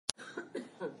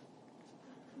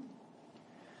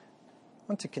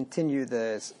I want to continue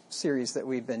the series that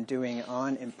we've been doing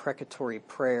on imprecatory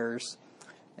prayers.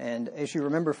 And as you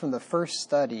remember from the first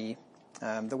study,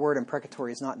 the word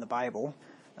imprecatory is not in the Bible,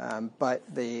 but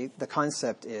the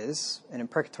concept is an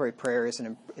imprecatory prayer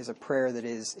is a prayer that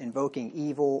is invoking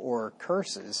evil or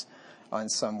curses on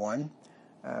someone,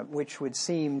 which would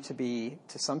seem to be,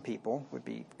 to some people, would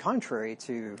be contrary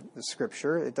to the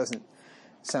Scripture. It doesn't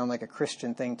sound like a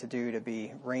Christian thing to do, to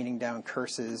be raining down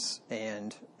curses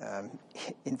and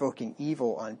invoking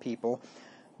evil on people.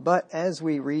 But as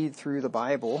we read through the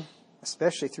Bible,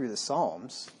 especially through the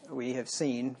Psalms, we have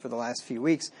seen for the last few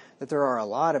weeks that there are a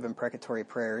lot of imprecatory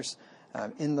prayers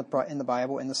in the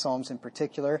Bible, in the Psalms in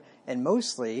particular, and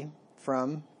mostly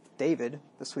from David,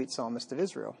 the sweet psalmist of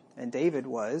Israel. And David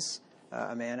was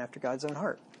a man after God's own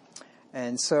heart.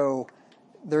 And so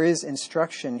there is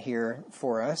instruction here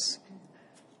for us.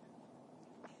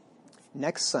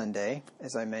 Next Sunday,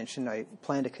 as I mentioned, I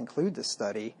plan to conclude the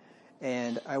study,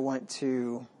 and I want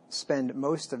to spend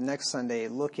most of next Sunday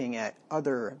looking at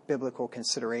other biblical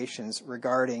considerations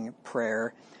regarding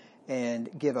prayer and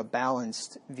give a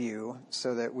balanced view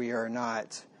so that we are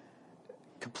not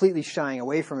completely shying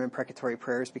away from imprecatory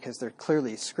prayers because they're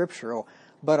clearly scriptural,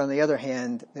 but on the other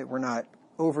hand, that we're not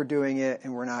overdoing it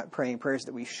and we're not praying prayers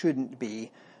that we shouldn't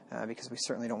be, because we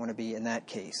certainly don't want to be in that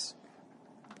case.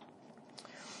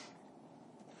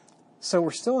 So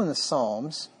we're still in the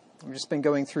Psalms. We've just been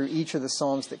going through each of the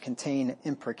Psalms that contain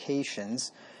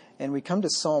imprecations, and we come to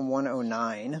Psalm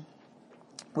 109,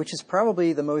 which is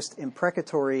probably the most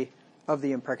imprecatory of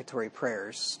the imprecatory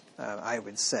prayers, I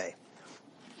would say.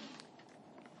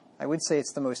 I would say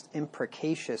it's the most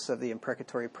imprecacious of the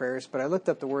imprecatory prayers, but I looked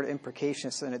up the word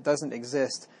imprecacious, and it doesn't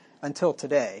exist until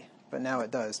today, but now it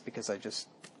does because I just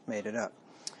made it up.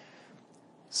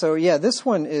 So yeah, this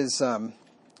one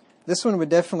would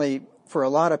definitely, for a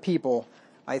lot of people,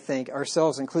 I think,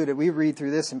 ourselves included, we read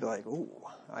through this and be like, ooh,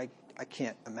 I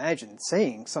can't imagine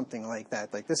saying something like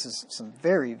that. Like, this is some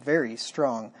very, very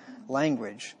strong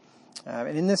language.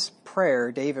 And in this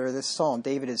prayer, this psalm,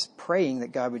 David is praying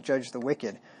that God would judge the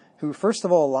wicked, who first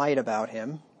of all lied about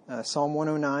him. Psalm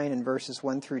 109 and verses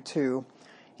 1 through 2.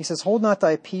 He says, "Hold not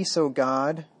thy peace, O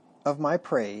God, of my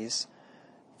praise,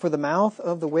 for the mouth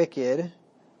of the wicked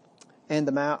and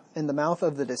the mouth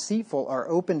of the deceitful are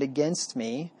opened against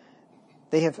me.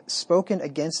 They have spoken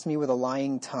against me with a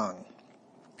lying tongue."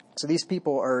 So these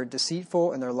people are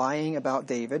deceitful and they're lying about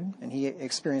David, and he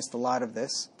experienced a lot of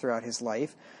this throughout his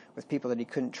life with people that he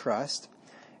couldn't trust.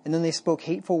 And then they spoke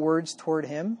hateful words toward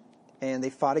him, and they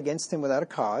fought against him without a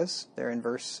cause, there in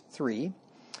verse 3.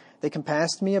 "They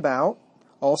compassed me about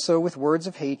also with words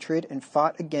of hatred and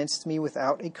fought against me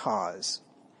without a cause."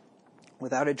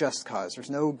 Without a just cause.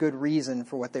 There's no good reason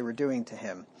for what they were doing to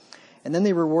him. And then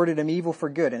they rewarded him evil for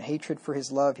good and hatred for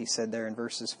his love, he said there in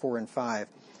verses 4 and 5.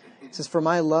 He says, "For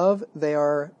my love they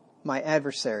are my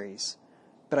adversaries,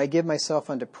 but I give myself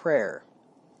unto prayer."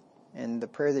 And the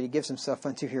prayer that he gives himself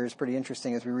unto here is pretty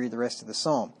interesting as we read the rest of the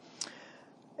psalm.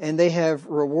 "And they have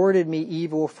rewarded me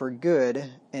evil for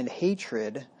good and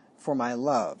hatred for my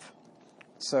love."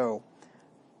 So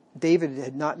David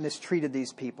had not mistreated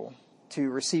these people to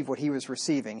receive what he was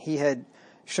receiving. He had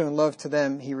shown love to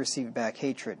them. He received back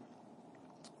hatred.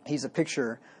 He's a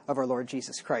picture of our Lord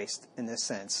Jesus Christ in this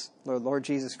sense. Lord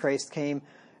Jesus Christ came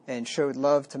and showed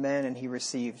love to men, and he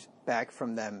received back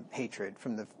from them hatred,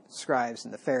 from the scribes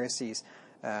and the Pharisees.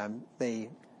 They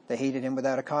hated him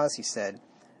without a cause, he said.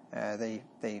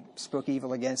 They spoke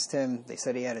evil against him. They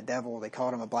said he had a devil. They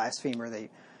called him a blasphemer.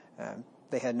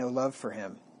 They had no love for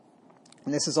him.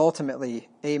 And this is ultimately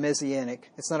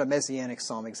it's not a messianic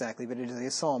psalm exactly, but it is a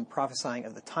psalm prophesying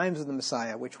of the times of the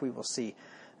Messiah, which we will see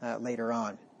later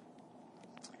on.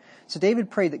 So David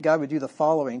prayed that God would do the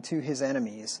following to his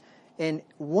enemies, and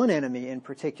one enemy in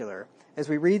particular. As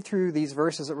we read through these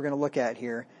verses that we're going to look at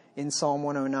here in Psalm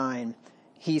 109,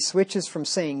 he switches from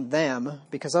saying them,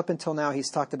 because up until now he's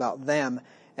talked about them,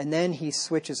 and then he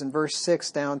switches in verse 6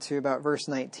 down to about verse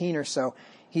 19 or so.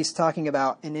 He's talking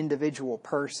about an individual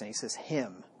person. He says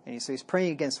him. And so he's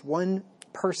praying against one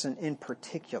person in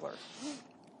particular.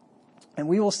 And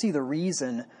we will see the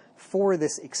reason for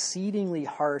this exceedingly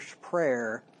harsh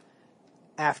prayer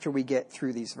after we get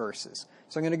through these verses.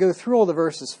 So I'm going to go through all the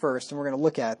verses first, and we're going to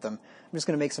look at them. I'm just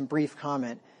going to make some brief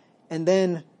comment. And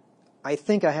then I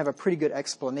think I have a pretty good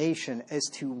explanation as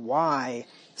to why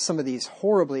some of these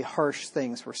horribly harsh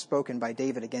things were spoken by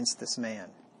David against this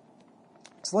man.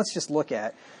 So let's just look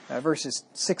at verses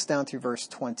 6 down through verse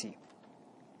 20.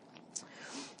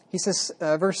 He says,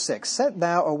 verse 6, "Set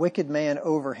thou a wicked man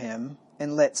over him,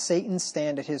 and let Satan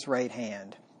stand at his right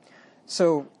hand."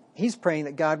 So he's praying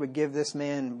that God would give this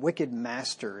man wicked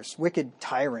masters, wicked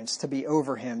tyrants to be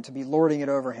over him, to be lording it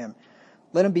over him.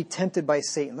 Let him be tempted by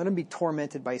Satan. Let him be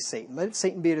tormented by Satan. Let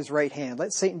Satan be at his right hand.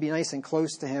 Let Satan be nice and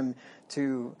close to him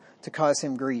to cause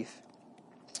him grief.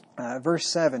 Verse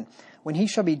 7, when he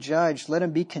shall be judged, let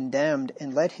him be condemned,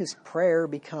 and let his prayer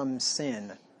become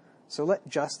sin. So let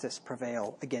justice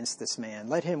prevail against this man.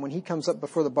 Let him, when he comes up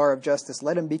before the bar of justice,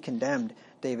 let him be condemned,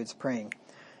 David's praying.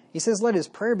 He says, let his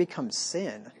prayer become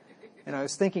sin. And I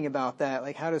was thinking about that,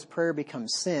 like, how does prayer become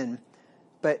sin?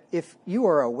 But if you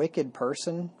are a wicked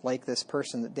person, like this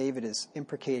person that David is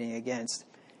imprecating against,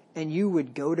 and you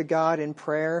would go to God in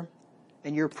prayer,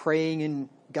 and you're praying in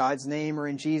God's name or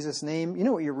in Jesus' name, you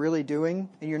know what you're really doing?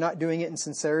 And you're not doing it in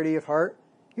sincerity of heart?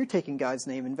 You're taking God's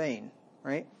name in vain,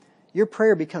 right? Your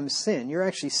prayer becomes sin. You're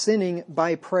actually sinning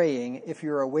by praying if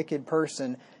you're a wicked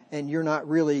person and you're not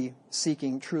really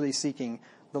truly seeking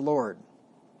the Lord.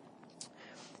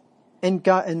 And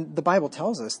the Bible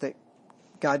tells us that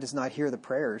God does not hear the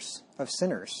prayers of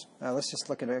sinners. Let's just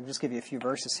look at it. I'll just give you a few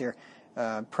verses here.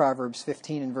 Proverbs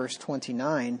 15 and verse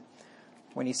 29.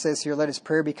 When he says here, let his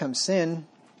prayer become sin,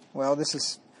 well, this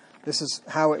is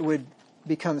how it would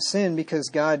become sin, because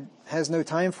God has no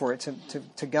time for it.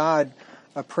 To God,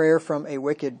 a prayer from a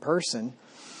wicked person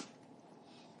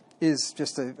is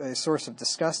just a source of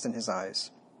disgust in his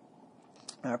eyes.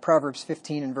 Proverbs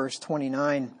 15 and verse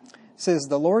 29 says,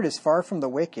 the Lord is far from the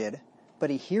wicked, but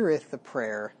he heareth the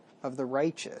prayer of the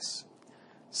righteous.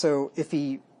 So if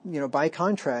he, by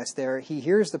contrast there, he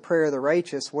hears the prayer of the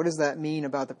righteous, what does that mean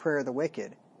about the prayer of the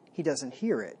wicked? He doesn't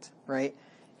hear it, right?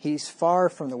 He's far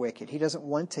from the wicked. He doesn't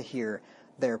want to hear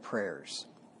their prayers.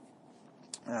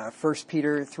 1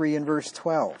 Peter 3 and verse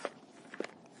 12.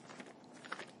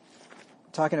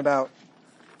 Talking about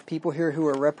people here who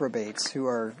are reprobates, who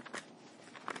are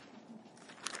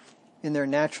in their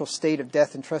natural state of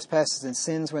death and trespasses and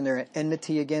sins when they're at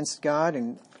enmity against God,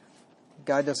 and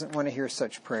God doesn't want to hear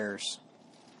such prayers.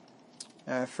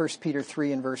 1 Peter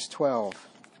 3 and verse 12.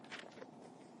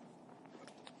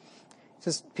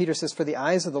 Peter says, for the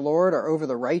eyes of the Lord are over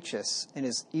the righteous, and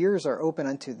his ears are open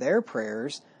unto their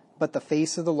prayers, but the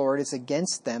face of the Lord is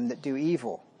against them that do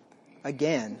evil.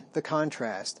 Again, the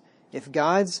contrast. If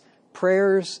God's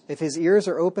prayers, if his ears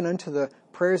are open unto the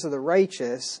prayers of the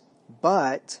righteous,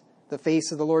 but the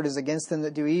face of the Lord is against them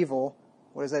that do evil,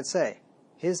 what does that say?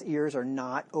 His ears are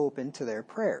not open to their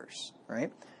prayers,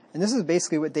 right? And this is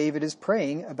basically what David is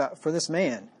praying about for this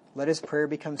man. Let his prayer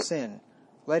become sin.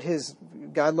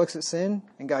 God looks at sin,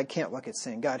 and God can't look at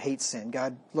sin. God hates sin.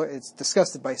 God is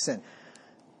disgusted by sin.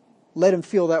 Let him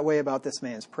feel that way about this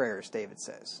man's prayers, David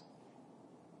says.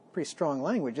 Pretty strong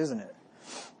language, isn't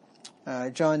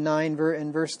it? John 9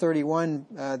 and verse 31,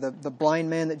 the blind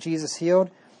man that Jesus healed,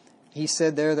 he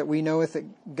said there that we knoweth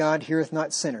that God heareth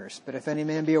not sinners, but if any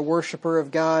man be a worshipper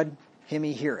of God, him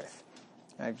he heareth.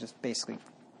 I've just basically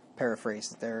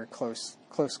paraphrased it there, close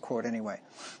quote anyway.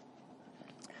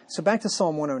 So back to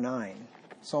Psalm 109.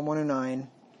 Psalm 109,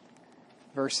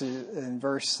 verse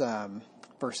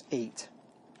 8.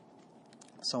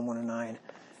 Psalm 109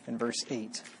 and verse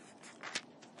 8.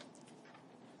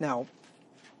 Now,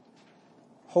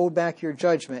 hold back your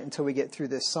judgment until we get through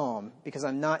this psalm, because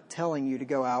I'm not telling you to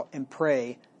go out and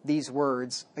pray these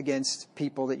words against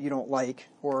people that you don't like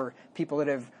or people that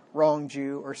have wronged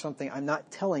you or something. I'm not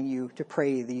telling you to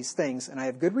pray these things, and I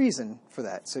have good reason for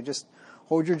that. So just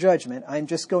hold your judgment. I'm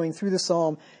just going through the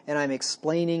psalm, and I'm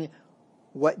explaining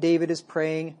what David is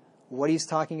praying, what he's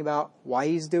talking about, why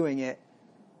he's doing it,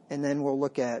 and then we'll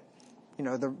look at,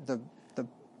 the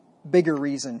bigger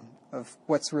reason of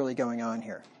what's really going on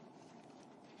here.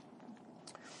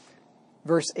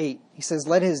 Verse 8, he says,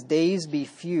 let his days be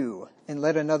few, and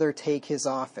let another take his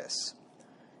office.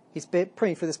 He's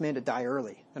praying for this man to die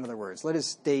early, in other words. Let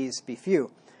his days be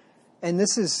few. And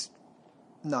this is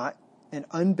not an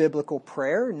unbiblical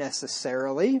prayer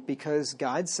necessarily, because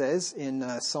God says in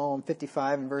Psalm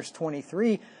 55 and verse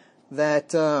 23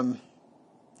 that,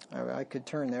 I could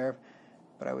turn there,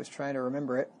 but I was trying to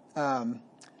remember it.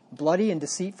 Bloody and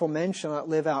deceitful men shall not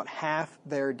live out half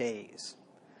their days.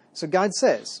 So God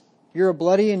says, you're a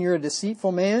bloody and you're a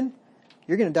deceitful man,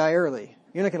 you're going to die early.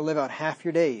 You're not going to live out half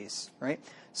your days, right?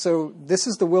 So this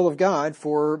is the will of God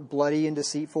for bloody and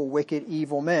deceitful, wicked,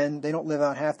 evil men. They don't live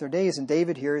out half their days. And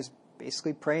David here is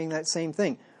basically praying that same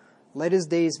thing. Let his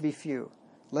days be few.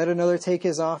 Let another take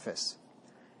his office.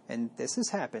 And this has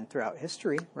happened throughout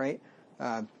history, right?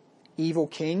 Evil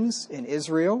kings in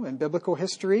Israel in biblical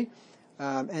history,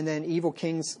 and then evil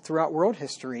kings throughout world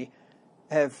history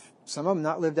have, some of them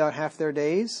not lived out half their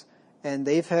days, and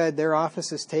they've had their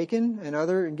offices taken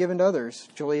and given to others.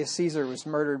 Julius Caesar was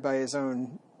murdered by his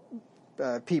own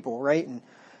people, right?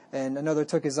 And another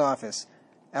took his office.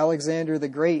 Alexander the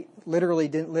Great literally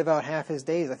didn't live out half his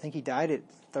days. I think he died at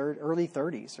early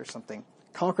 30s or something.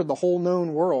 Conquered the whole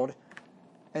known world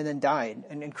and then died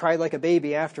and cried like a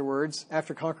baby afterwards,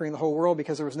 after conquering the whole world,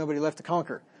 because there was nobody left to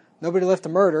conquer. Nobody left to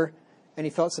murder, and he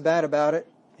felt so bad about it.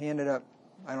 He ended up,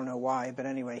 I don't know why, but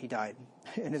anyway, he died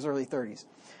in his early 30s.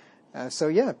 So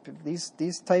yeah,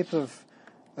 these type of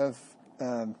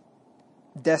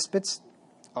despots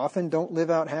often don't live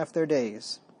out half their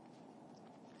days.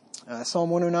 Psalm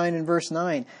 109 and verse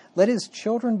 9, let his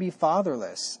children be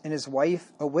fatherless and his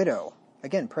wife a widow.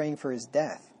 Again, praying for his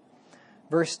death.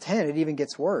 Verse 10, it even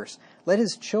gets worse. Let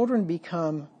his children be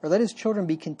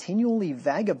continually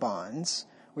vagabonds,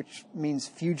 which means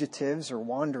fugitives or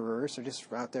wanderers, or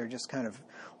just out there just kind of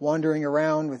wandering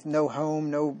around with no home,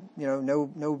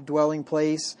 no dwelling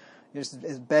place, just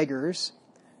as beggars,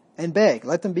 and beg.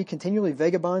 Let them be continually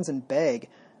vagabonds and beg.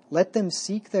 Let them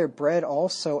seek their bread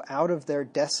also out of their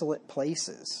desolate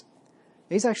places.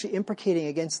 He's actually imprecating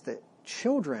against the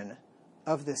children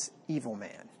of this evil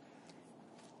man.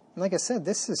 And like I said,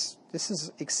 this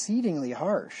is exceedingly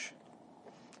harsh.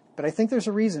 But I think there's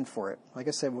a reason for it. Like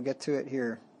I said, we'll get to it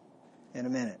here in a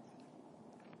minute.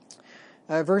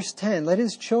 Verse 10, let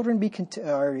his children be... I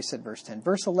already said verse 10.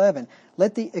 Verse 11,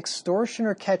 let the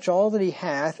extortioner catch all that he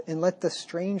hath, and let the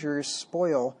strangers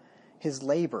spoil his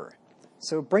labor.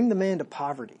 So bring the man to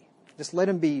poverty. Just let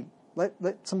him be... Let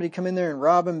somebody come in there and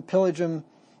rob him, pillage him,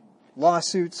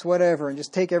 lawsuits, whatever, and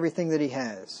just take everything that he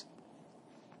has.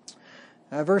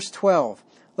 Verse 12,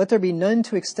 let there be none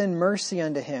to extend mercy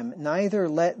unto him, neither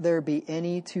let there be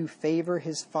any to favor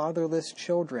his fatherless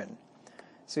children.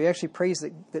 So he actually prays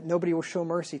that nobody will show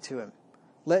mercy to him.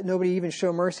 Let nobody even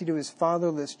show mercy to his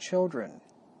fatherless children.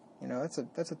 That's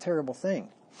a terrible thing.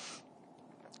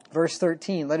 Verse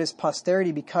 13, let his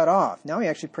posterity be cut off. Now he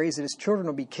actually prays that his children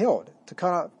will be killed. To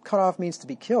cut off means to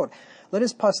be killed. Let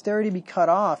his posterity be cut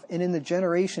off, and in the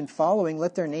generation following,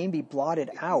 let their name be blotted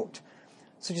out.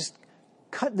 So just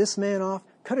cut this man off,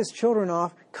 cut his children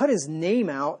off, cut his name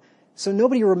out, so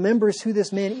nobody remembers who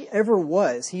this man ever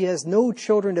was. He has no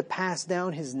children to pass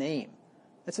down his name.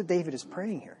 That's what David is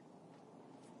praying here.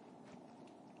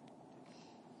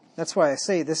 That's why I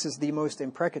say this is the most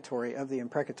imprecatory of the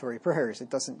imprecatory prayers. It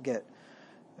doesn't get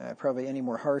probably any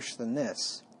more harsh than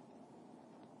this.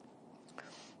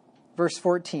 Verse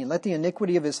 14, let the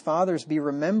iniquity of his fathers be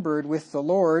remembered with the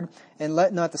Lord, and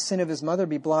let not the sin of his mother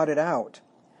be blotted out.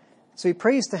 So he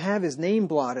prays to have his name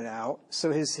blotted out,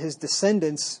 so his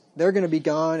descendants, they're going to be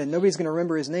gone, and nobody's going to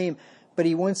remember his name, but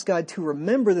he wants God to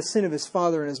remember the sin of his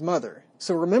father and his mother.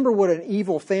 So remember what an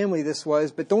evil family this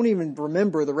was, but don't even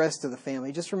remember the rest of the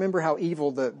family. Just remember how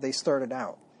evil they started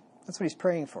out. That's what he's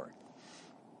praying for.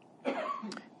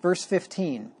 Verse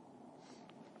 15.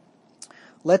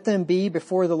 Let them be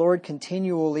before the Lord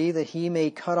continually, that he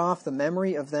may cut off the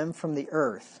memory of them from the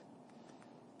earth.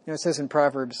 It says in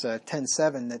Proverbs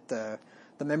 10:7 that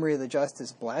the memory of the just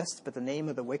is blessed, but the name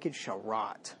of the wicked shall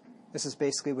rot. This is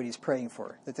basically what he's praying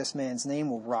for, that this man's name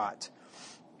will rot.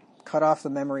 Cut off the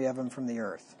memory of him from the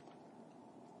earth.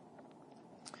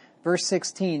 Verse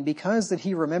 16, because that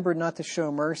he remembered not to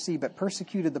show mercy, but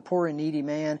persecuted the poor and needy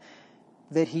man,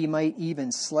 that he might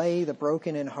even slay the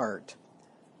broken in heart.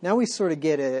 Now we sort of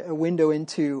get a window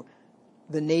into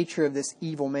the nature of this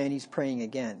evil man he's praying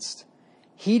against.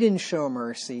 He didn't show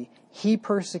mercy. He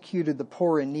persecuted the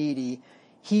poor and needy.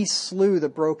 He slew the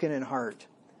broken in heart.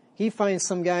 He finds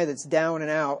some guy that's down and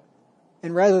out,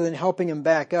 and rather than helping him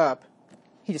back up,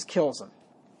 he just kills him.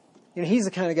 He's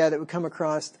the kind of guy that would come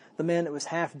across the man that was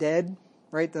half dead,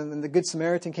 right? The Good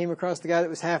Samaritan came across the guy that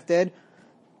was half dead,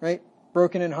 right?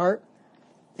 Broken in heart.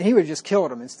 And he would have just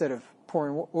killed him instead of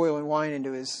pouring oil and wine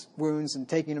into his wounds and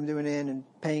taking him to an inn and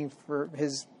paying for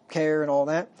his care and all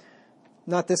that.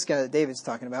 Not this guy that David's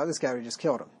talking about. This guy would have just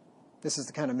killed him. This is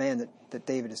the kind of man that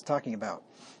David is talking about.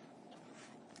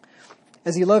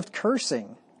 As he loved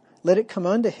cursing, let it come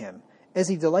unto him. As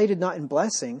he delighted not in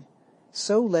blessing,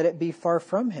 so let it be far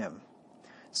from him.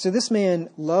 So this man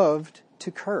loved to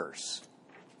curse.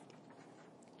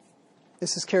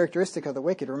 This is characteristic of the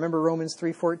wicked. Remember Romans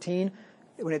 3:14,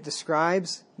 when it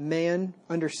describes man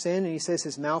under sin, and he says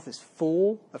his mouth is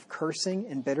full of cursing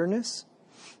and bitterness.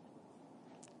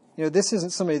 This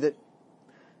isn't somebody that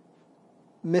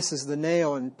misses the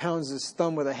nail and pounds his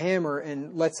thumb with a hammer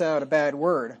and lets out a bad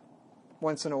word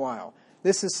once in a while.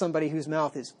 This is somebody whose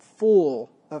mouth is full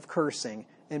of cursing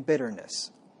and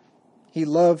bitterness. He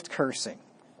loved cursing.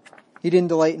 He didn't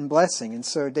delight in blessing. And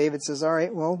so David says, all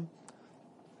right, well,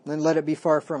 then let it be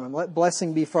far from him. Let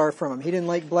blessing be far from him. He didn't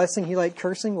like blessing. He liked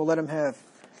cursing. Well, let him have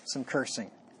some cursing.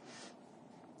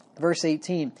 Verse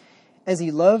 18, as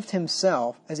he clothed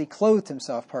himself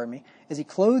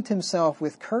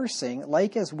with cursing,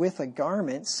 like as with a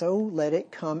garment, so let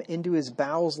it come into his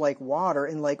bowels like water,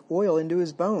 and like oil into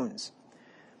his bones.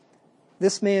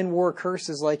 This man wore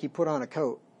curses like he put on a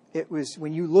coat. It was,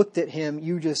 when you looked at him,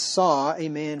 you just saw a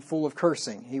man full of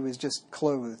cursing. He was just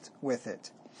clothed with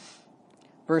it.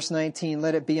 Verse 19,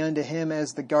 let it be unto him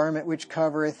as the garment which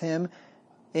covereth him,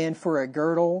 and for a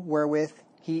girdle wherewith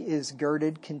he is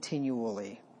girded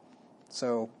continually.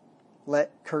 So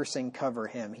let cursing cover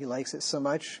him. He likes it so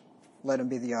much, let him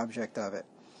be the object of it.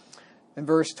 In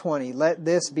verse 20, let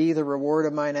this be the reward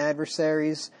of mine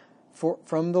adversaries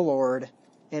from the Lord,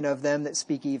 and of them that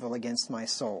speak evil against my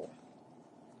soul.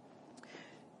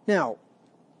 Now,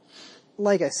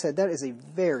 like I said, that is a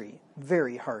very,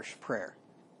 very harsh prayer.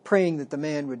 Praying that the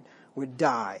man would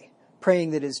die.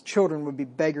 Praying that his children would be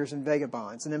beggars and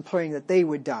vagabonds. And then praying that they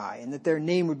would die. And that their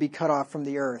name would be cut off from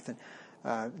the earth. And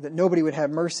that nobody would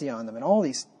have mercy on them. And all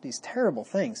these terrible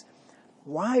things.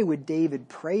 Why would David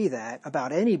pray that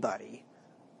about anybody?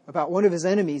 About one of his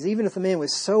enemies? Even if the man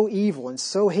was so evil and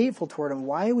so hateful toward him,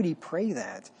 why would he pray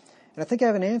that? And I think I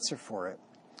have an answer for it.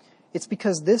 It's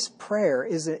because this prayer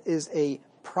is a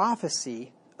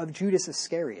prophecy of Judas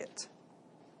Iscariot.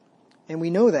 And we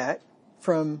know that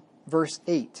from verse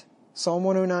 8. Psalm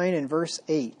 109 and verse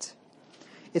 8.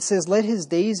 It says, let his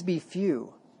days be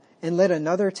few, and let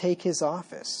another take his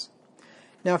office.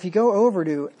 Now, if you go over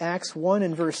to Acts 1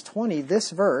 and verse 20,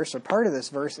 this verse, or part of this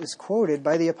verse, is quoted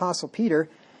by the Apostle Peter,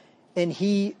 and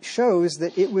he shows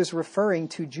that it was referring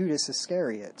to Judas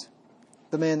Iscariot,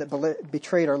 the man that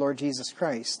betrayed our Lord Jesus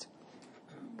Christ.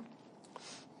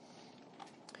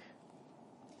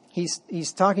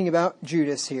 He's talking about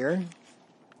Judas here.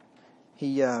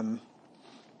 If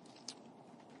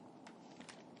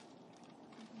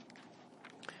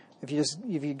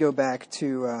you go back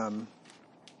to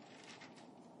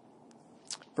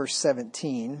verse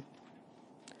 17,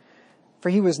 for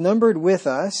he was numbered with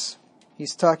us.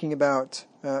 He's talking about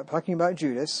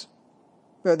Judas.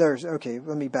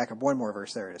 Let me back up one more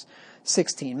verse. There it is.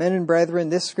 16. Men and brethren,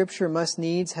 this scripture must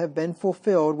needs have been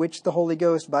fulfilled, which the Holy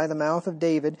Ghost by the mouth of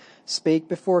David spake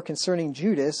before concerning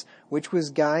Judas, which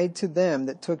was guide to them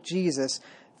that took Jesus.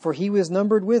 For he was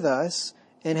numbered with us,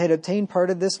 and had obtained part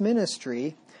of this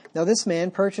ministry. Now this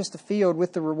man purchased a field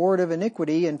with the reward of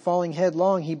iniquity, and falling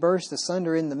headlong he burst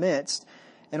asunder in the midst,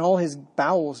 and all his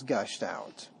bowels gushed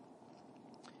out.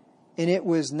 And it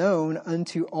was known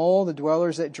unto all the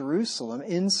dwellers at Jerusalem,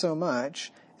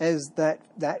 insomuch as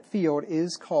that field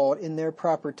is called in their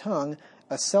proper tongue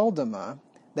Aceldama,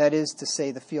 that is to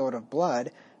say, the field of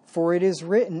blood. For it is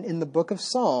written in the book of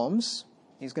Psalms.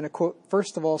 He's going to quote,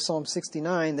 first of all, Psalm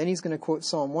 69, then he's going to quote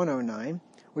Psalm 109,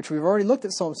 which we've already looked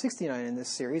at Psalm 69 in this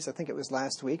series. I think it was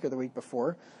last week or the week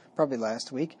before, probably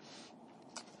last week.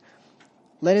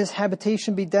 Let his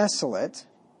habitation be desolate,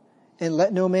 and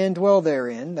let no man dwell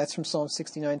therein. That's from Psalm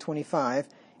 69:25.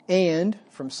 And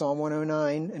from Psalm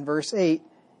 109 and verse 8,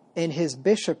 and his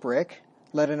bishopric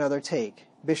let another take.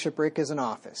 Bishopric is an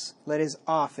office. Let his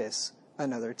office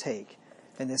another take.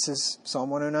 And this is Psalm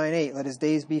 109:8. Let his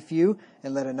days be few,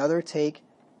 and let another take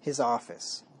his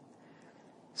office.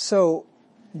 So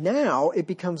now it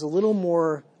becomes a little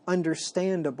more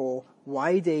understandable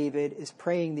why David is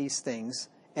praying these things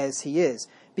as he is.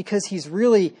 Because he's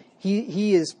really,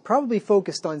 he is probably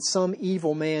focused on some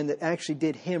evil man that actually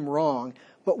did him wrong.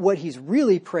 But what he's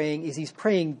really praying is he's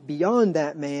praying beyond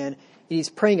that man. And he's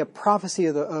praying a prophecy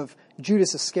of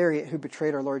Judas Iscariot, who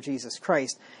betrayed our Lord Jesus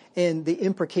Christ, and the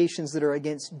imprecations that are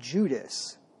against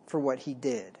Judas for what he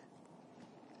did.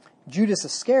 Judas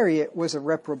Iscariot was a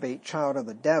reprobate child of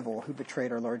the devil who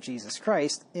betrayed our Lord Jesus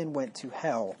Christ and went to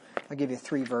hell. I'll give you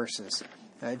 3 verses.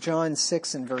 John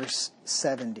 6 and verse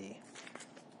 70.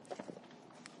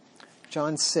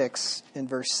 John 6 and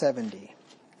verse 70.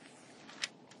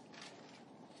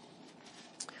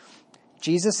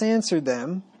 Jesus answered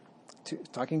them,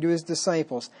 talking to his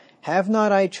disciples, have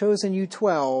not I chosen you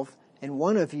 12, and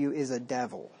one of you is a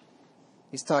devil?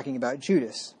 He's talking about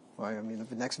Judas. Well, I mean,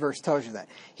 the next verse tells you that.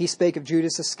 He spake of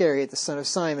Judas Iscariot, the son of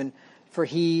Simon, for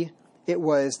he it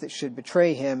was that should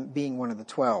betray him, being one of the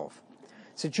 12.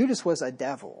 So Judas was a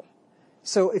devil.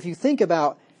 So if you think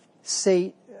about,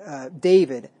 say,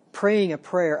 David praying a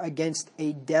prayer against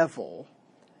a devil,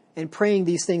 and praying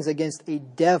these things against a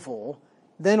devil,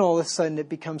 then all of a sudden it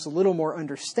becomes a little more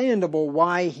understandable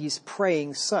why he's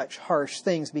praying such harsh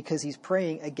things, because he's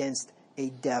praying against a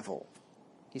devil.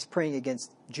 He's praying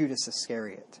against Judas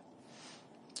Iscariot.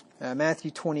 Matthew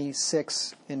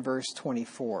 26 and verse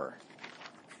 24.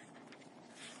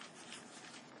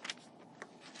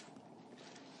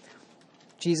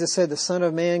 Jesus said, the Son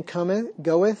of Man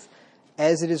goeth,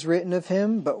 as it is written of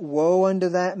him, but woe unto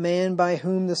that man by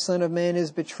whom the Son of Man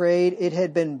is betrayed. It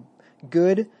had been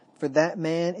good for that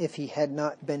man if he had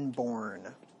not been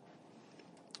born.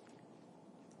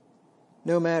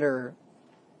 No matter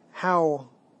how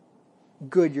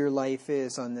good your life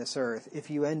is on this earth,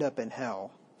 if you end up in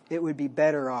hell, it would be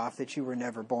better off that you were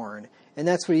never born. And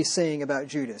that's what he's saying about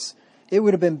Judas. It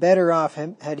would have been better off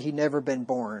him had he never been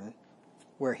born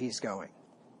where he's going.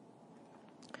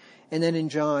 And then in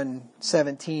John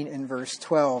 17 and verse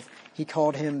 12, he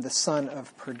called him the son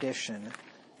of perdition.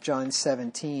 John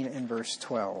 17 and verse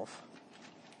 12.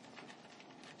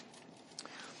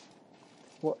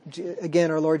 Well,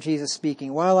 again, our Lord Jesus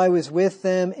speaking, while I was with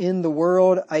them in the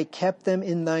world, I kept them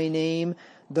in thy name.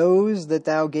 Those that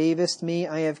thou gavest me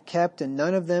I have kept, and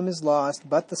none of them is lost,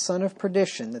 but the son of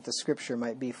perdition, that the scripture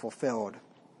might be fulfilled.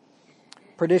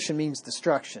 Perdition means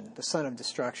destruction, the son of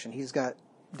destruction. He's got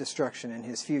destruction in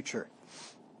his future.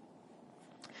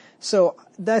 So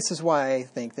this is why I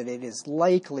think that it is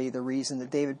likely the reason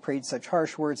that David prayed such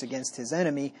harsh words against his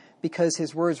enemy, because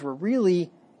his words were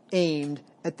really aimed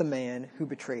at the man who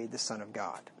betrayed the Son of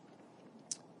God.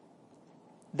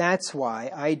 That's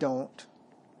why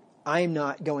I'm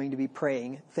not going to be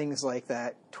praying things like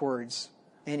that towards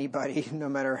anybody, no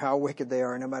matter how wicked they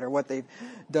are, no matter what they've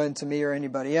done to me or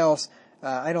anybody else.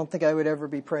 I don't think I would ever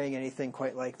be praying anything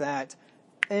quite like that.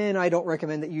 And I don't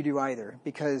recommend that you do either,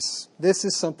 because this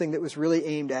is something that was really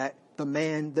aimed at the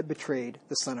man that betrayed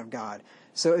the Son of God.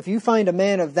 So if you find a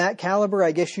man of that caliber,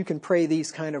 I guess you can pray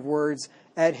these kind of words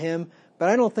at him. But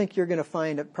I don't think you're going to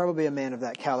find probably a man of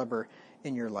that caliber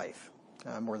in your life,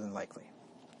 more than likely.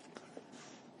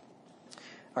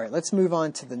 All right, let's move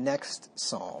on to the next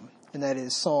psalm, and that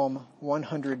is Psalm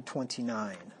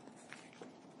 129.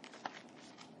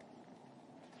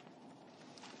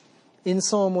 In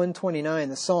Psalm 129,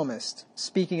 the psalmist,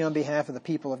 speaking on behalf of the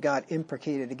people of God,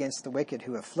 imprecated against the wicked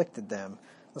who afflicted them.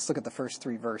 Let's look at the first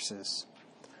three verses.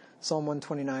 Psalm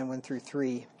 129, 1 through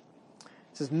 3. It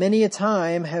says, many a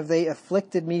time have they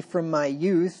afflicted me from my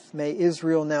youth, may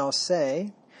Israel now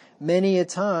say. Many a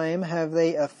time have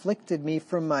they afflicted me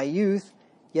from my youth,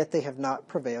 yet they have not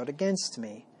prevailed against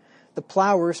me. The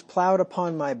plowers plowed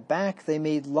upon my back, they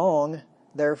made long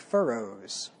their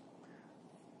furrows.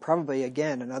 Probably,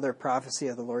 again, another prophecy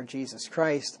of the Lord Jesus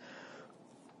Christ.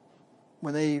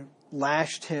 When they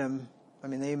lashed him,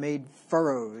 they made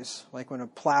furrows, like when a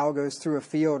plow goes through a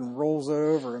field and rolls it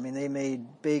over. They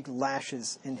made big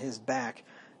lashes in his back,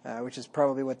 which is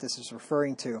probably what this is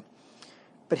referring to.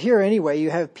 But here, anyway, you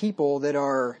have people that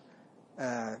are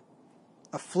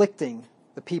afflicting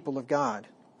the people of God.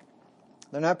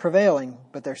 They're not prevailing,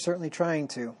 but they're certainly trying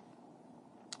to.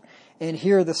 And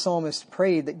here the psalmist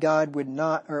prayed that God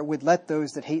would let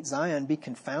those that hate Zion be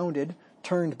confounded,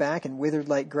 turned back, and withered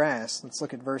like grass. Let's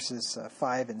look at verses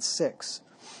 5 and 6.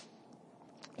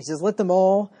 He says, let them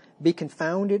all be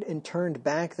confounded and turned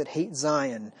back that hate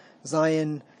Zion.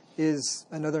 Zion is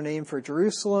another name for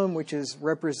Jerusalem, which is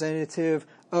representative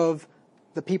of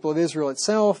the people of Israel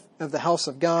itself, of the house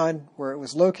of God, where it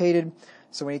was located.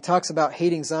 So when he talks about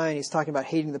hating Zion, he's talking about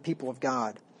hating the people of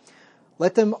God.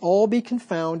 Let them all be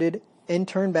confounded and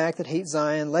turn back that hate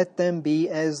Zion. Let them be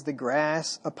as the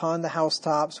grass upon the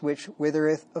housetops, which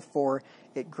withereth afore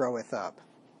it groweth up.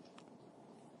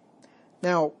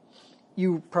 Now,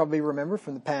 you probably remember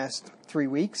from the past 3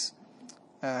 weeks,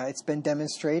 it's been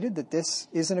demonstrated that this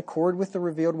is in accord with the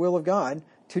revealed will of God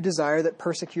to desire that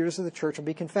persecutors of the church will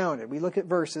be confounded. We look at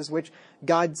verses which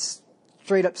God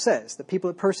straight up says that people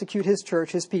that persecute his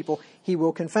church, his people, he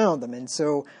will confound them. And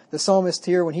so the psalmist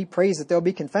here, when he prays that they'll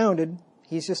be confounded,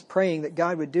 he's just praying that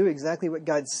God would do exactly what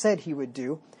God said he would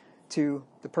do to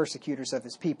the persecutors of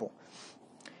his people.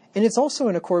 And it's also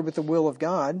in accord with the will of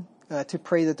God to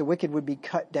pray that the wicked would be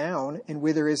cut down and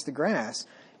wither as the grass.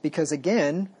 Because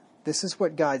again, this is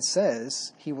what God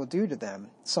says he will do to them.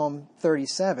 Psalm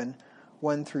 37,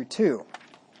 1 through 2.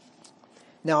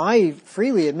 Now, I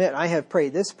freely admit I have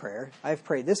prayed this prayer. I've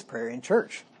prayed this prayer in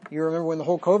church. You remember when the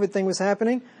whole COVID thing was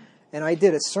happening? And I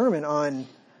did a sermon on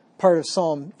part of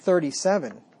Psalm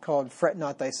 37 called Fret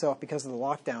Not Thyself because of the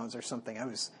lockdowns or something. I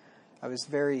was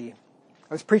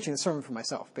preaching the sermon for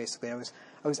myself, basically. I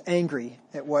was angry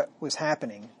at what was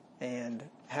happening and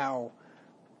how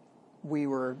we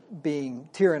were being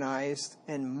tyrannized,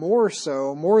 and more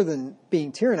than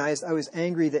being tyrannized, I was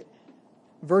angry that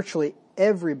virtually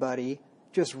everybody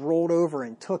just rolled over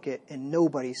and took it, and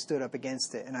nobody stood up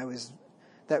against it. And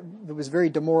it was very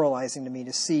demoralizing to me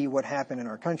to see what happened in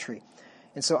our country.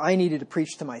 And so I needed to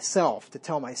preach to myself, to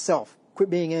tell myself, quit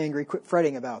being angry, quit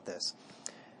fretting about this.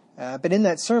 But in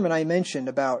that sermon, I mentioned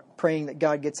about praying that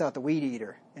God gets out the weed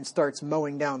eater and starts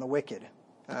mowing down the wicked.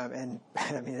 And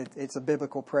I mean, it's a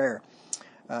biblical prayer.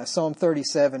 Psalm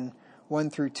 37, 1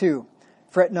 through 2.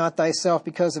 Fret not thyself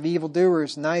because of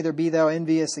evildoers, neither be thou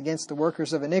envious against the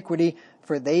workers of iniquity,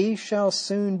 for they shall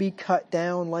soon be cut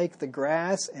down like the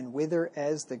grass and wither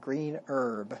as the green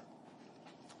herb.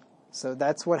 So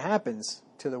that's what happens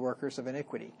to the workers of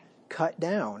iniquity. Cut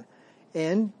down.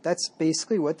 And that's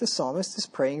basically what the psalmist is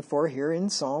praying for here in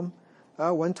Psalm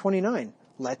 129.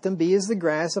 Let them be as the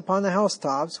grass upon the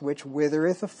housetops, which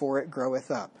withereth afore it groweth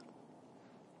up.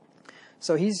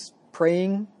 So he's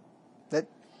praying that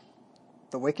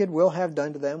the wicked will have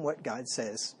done to them what God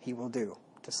says he will do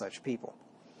to such people.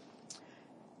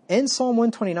 And Psalm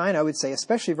 129, I would say,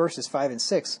 especially verses 5 and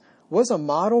 6, was a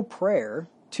model prayer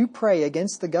to pray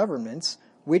against the governments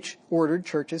which ordered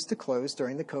churches to close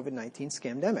during the COVID-19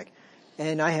 scamdemic.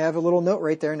 And I have a little note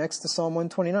right there next to Psalm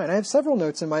 129. I have several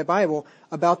notes in my Bible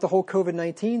about the whole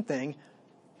COVID-19 thing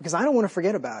because I don't want to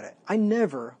forget about it. I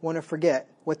never want to forget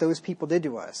what those people did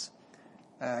to us,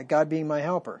 God being my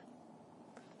helper.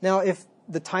 Now, if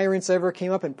the tyrants ever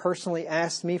came up and personally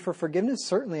asked me for forgiveness,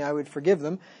 certainly I would forgive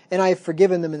them. And I've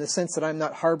forgiven them in the sense that I'm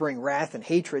not harboring wrath and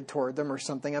hatred toward them or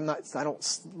something. I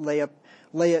don't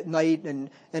lay at night and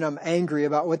I'm angry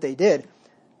about what they did.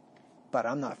 But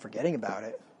I'm not forgetting about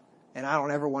it. And I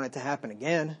don't ever want it to happen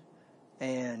again.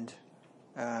 And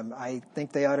I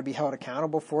think they ought to be held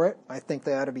accountable for it. I think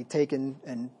they ought to be taken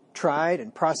and tried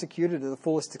and prosecuted to the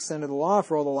fullest extent of the law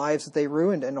for all the lives that they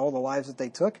ruined and all the lives that they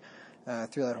took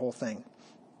through that whole thing.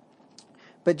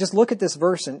 But just look at this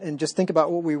verse and just think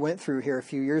about what we went through here a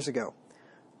few years ago.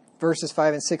 Verses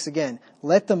 5 and 6 again.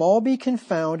 Let them all be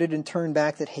confounded and turn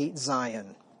back that hate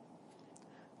Zion.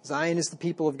 Zion is the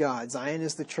people of God. Zion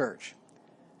is the church.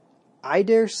 I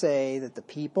dare say that the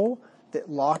people that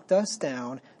locked us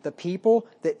down, the people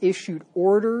that issued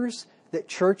orders that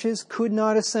churches could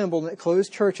not assemble and that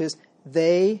closed churches,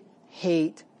 they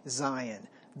hate Zion.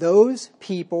 Those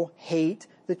people hate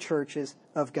the churches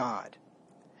of God.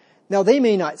 Now, they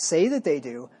may not say that they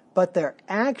do, but their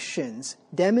actions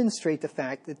demonstrate the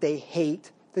fact that they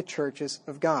hate the churches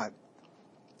of God.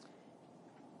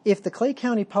 If the Clay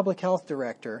County Public Health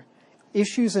Director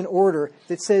issues an order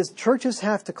that says churches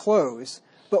have to close,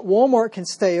 but Walmart can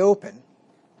stay open,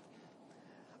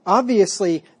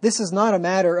 obviously, this is not a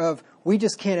matter of we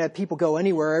just can't have people go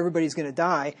anywhere, everybody's going to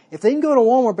die. If they can go to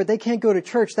Walmart, but they can't go to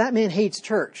church, that man hates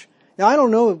church. Now, I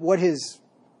don't know what his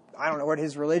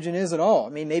religion is at all. I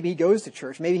mean, maybe he goes to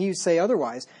church. Maybe he would say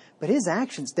otherwise. But his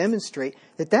actions demonstrate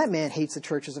that man hates the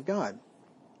churches of God.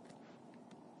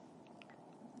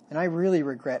 And I really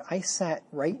regret, I sat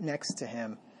right next to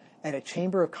him at a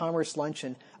Chamber of Commerce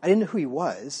luncheon. I didn't know who he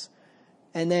was.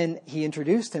 And then he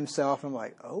introduced himself. I'm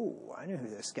like, oh, I know who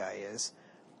this guy is.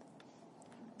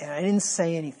 And I didn't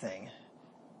say anything.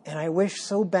 And I wish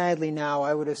so badly now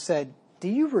I would have said, do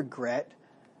you regret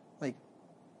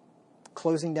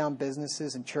closing down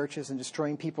businesses and churches and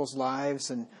destroying people's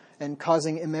lives and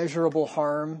causing immeasurable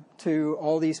harm to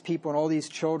all these people and all these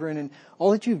children and all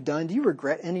that you've done? Do you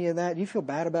regret any of that? Do you feel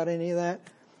bad about any of that?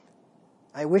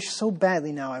 I wish so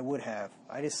badly now I would have.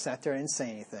 I just sat there and didn't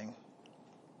say anything.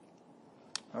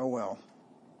 Oh well.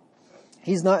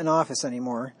 He's not in office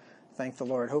anymore, thank the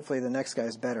Lord. Hopefully the next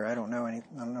guy's better. I don't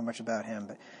know much about him,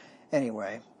 but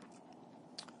anyway.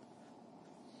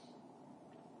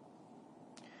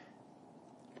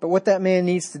 But what that man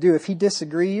needs to do, if he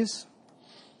disagrees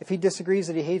that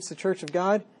he hates the church of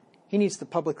God, he needs to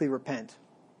publicly repent.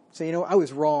 Say, I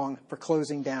was wrong for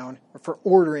closing down or for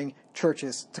ordering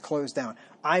churches to close down.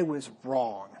 I was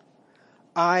wrong.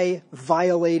 I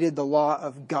violated the law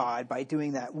of God by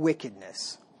doing that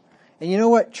wickedness. And you know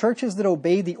what? Churches that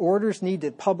obey the orders need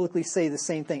to publicly say the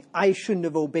same thing. I shouldn't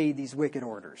have obeyed these wicked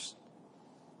orders.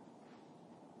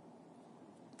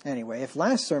 Anyway, if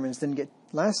last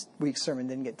week's sermon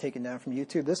didn't get taken down from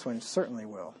YouTube, this one certainly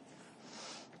will.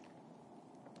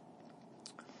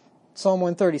 Psalm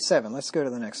 137. Let's go to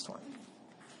the next one.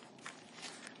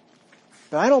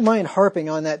 But I don't mind harping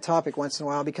on that topic once in a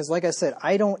while because, like I said,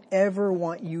 I don't ever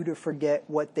want you to forget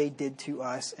what they did to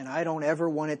us, and I don't ever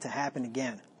want it to happen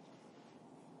again.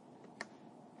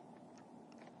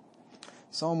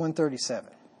 Psalm 137.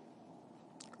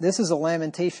 This is a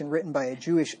lamentation written by a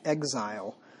Jewish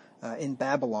exile in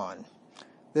Babylon.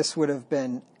 This would have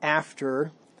been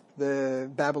after the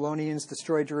Babylonians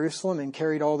destroyed Jerusalem and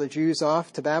carried all the Jews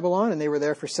off to Babylon, and they were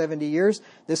there for 70 years.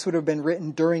 This would have been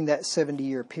written during that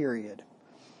 70-year period.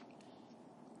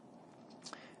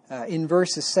 In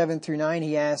verses 7 through 9,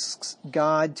 he asks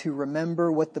God to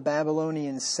remember what the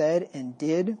Babylonians said and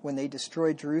did when they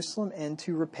destroyed Jerusalem and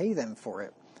to repay them for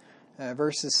it.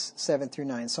 Verses 7 through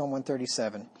 9, Psalm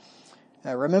 137.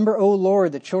 Remember, O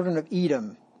Lord, the children of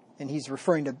Edom. And he's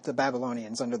referring to the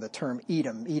Babylonians under the term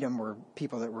Edom. Edom were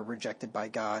people that were rejected by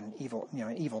God, an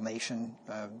evil nation,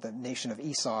 the nation of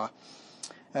Esau.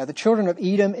 The children of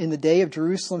Edom in the day of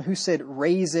Jerusalem, who said,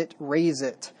 raise it, raise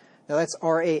it. Now that's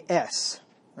R-A-S,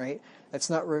 right?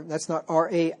 That's not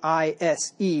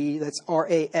R-A-I-S-E, that's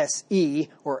R-A-S-E,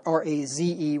 or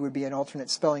R-A-Z-E would be an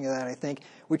alternate spelling of that, I think,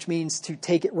 which means to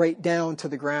take it right down to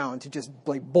the ground, to just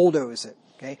like bulldoze it.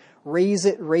 Okay? Raise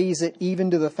it,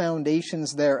 even to the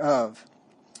foundations thereof.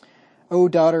 O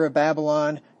daughter of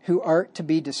Babylon, who art to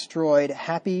be destroyed,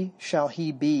 happy shall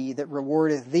he be that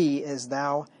rewardeth thee as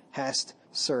thou hast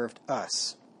served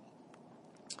us.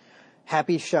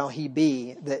 Happy shall he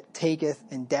be that taketh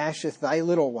and dasheth thy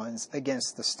little ones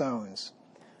against the stones.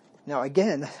 Now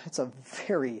again, that's a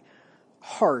very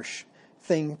harsh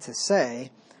thing to say.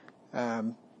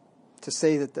 To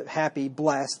say that the happy,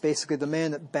 blessed, basically the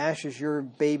man that bashes your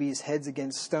baby's heads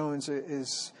against stones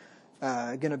is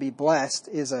going to be blessed,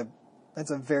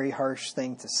 that's a very harsh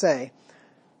thing to say.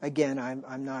 Again,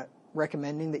 I'm not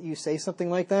recommending that you say something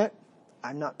like that.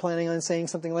 I'm not planning on saying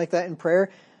something like that in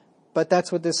prayer, but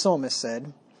that's what this psalmist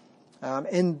said.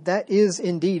 And that is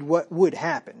indeed what would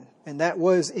happen. And that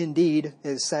was indeed,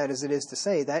 as sad as it is to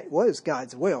say, that was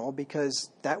God's will,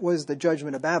 because that was the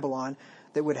judgment of Babylon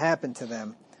that would happen to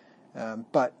them.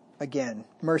 But again,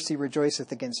 mercy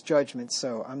rejoiceth against judgment,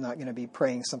 so I'm not going to be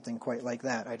praying something quite like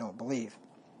that, I don't believe.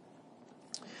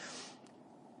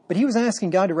 But he was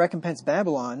asking God to recompense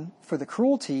Babylon for the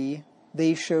cruelty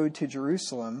they showed to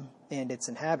Jerusalem and its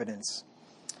inhabitants.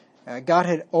 God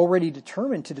had already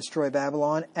determined to destroy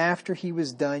Babylon after he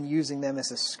was done using them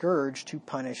as a scourge to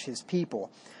punish his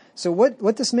people. So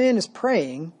what this man is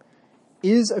praying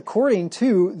is according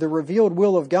to the revealed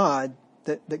will of God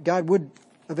that God would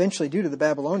eventually do to the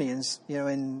Babylonians,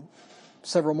 in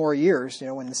several more years,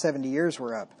 when the 70 years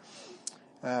were up.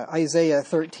 Isaiah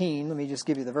 13, let me just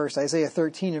give you the verse. Isaiah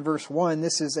 13 and verse 1,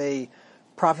 this is a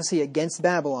prophecy against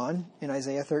Babylon in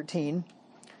Isaiah 13.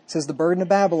 It says, the burden of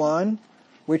Babylon,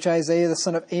 which Isaiah the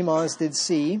son of Amoz did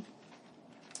see.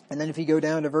 And then if you go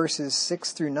down to verses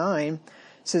 6 through 9, it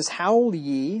says, howl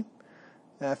ye,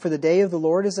 for the day of the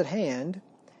Lord is at hand.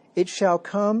 It shall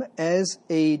come as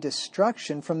a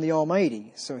destruction from the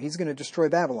Almighty. So he's going to destroy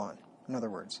Babylon, in other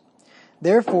words.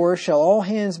 Therefore shall all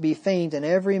hands be faint, and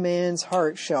every man's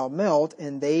heart shall melt,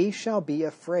 and they shall be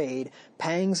afraid.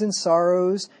 Pangs and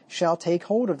sorrows shall take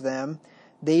hold of them.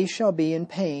 They shall be in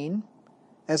pain,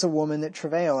 as a woman that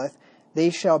travaileth. They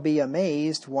shall be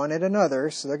amazed one at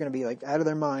another. So they're going to be like out of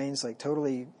their minds, like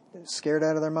totally scared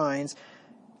out of their minds.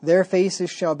 Their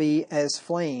faces shall be as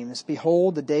flames.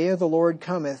 Behold, the day of the Lord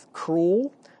cometh,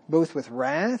 cruel, both with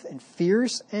wrath and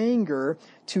fierce anger,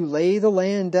 to lay the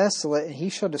land desolate, and he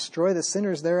shall destroy the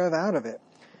sinners thereof out of it.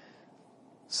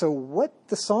 So what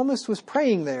the psalmist was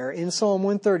praying there in Psalm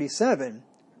 137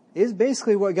 is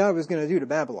basically what God was going to do to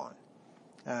Babylon.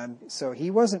 So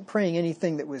he wasn't praying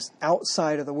anything that was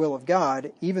outside of the will of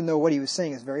God, even though what he was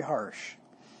saying is very harsh.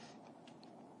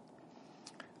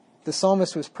 The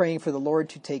psalmist was praying for the Lord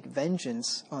to take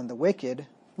vengeance on the wicked,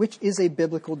 which is a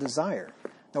biblical desire.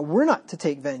 Now, we're not to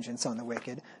take vengeance on the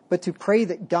wicked, but to pray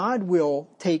that God will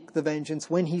take the vengeance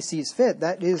when he sees fit,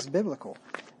 that is biblical.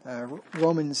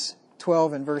 Romans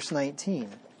 12 and verse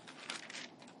 19.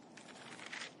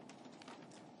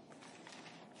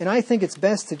 And I think it's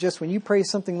best to just, when you pray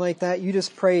something like that, you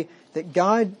just pray that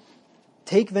God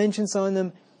take vengeance on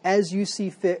them as you see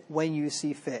fit, when you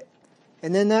see fit.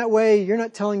 And then that way, you're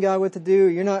not telling God what to do.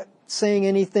 You're not saying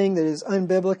anything that is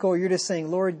unbiblical. You're just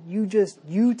saying, Lord,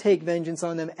 you take vengeance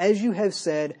on them as you have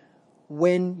said,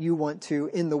 when you want to,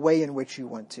 in the way in which you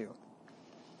want to.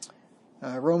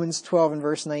 Romans 12 and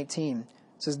verse 19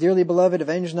 says, Dearly beloved,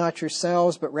 avenge not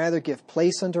yourselves, but rather give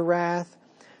place unto wrath.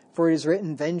 For it is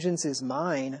written, Vengeance is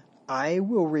mine, I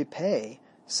will repay,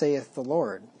 saith the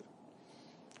Lord.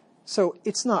 So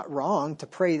it's not wrong to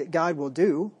pray that God will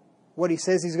do what he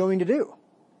says he's going to do.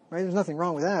 Right? There's nothing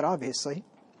wrong with that, obviously.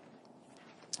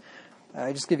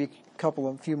 I just give you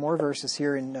a few more verses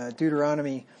here in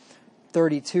Deuteronomy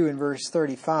 32 and verse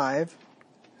 35.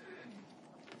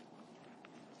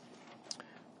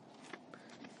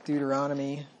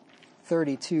 Deuteronomy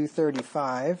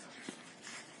 32:35.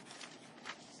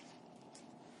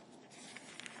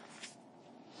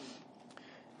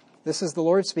 This is the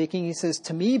Lord speaking. He says,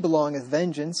 To me belongeth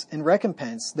vengeance and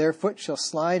recompense. Their foot shall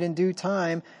slide in due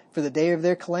time, for the day of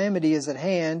their calamity is at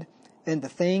hand, and the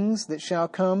things that shall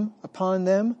come upon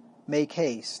them, make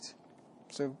haste.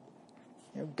 So,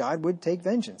 God would take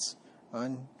vengeance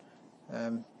on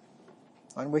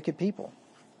wicked people.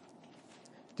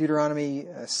 Deuteronomy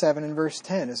 7 and verse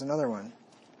 10 is another one.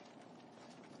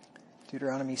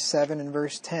 Deuteronomy 7 and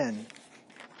verse 10.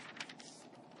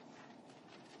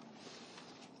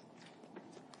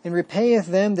 And repayeth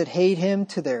them that hate him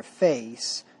to their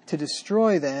face, to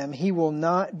destroy them. He will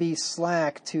not be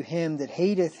slack to him that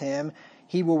hateth him.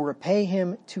 He will repay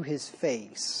him to his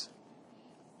face.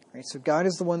 Right, so God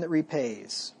is the one that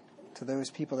repays to those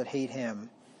people that hate him.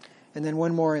 And then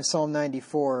one more in Psalm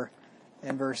 94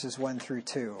 and verses 1 through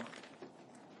 2.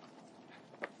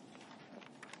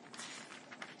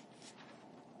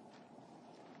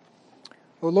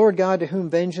 O Lord God, to whom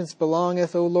vengeance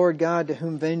belongeth, O Lord God, to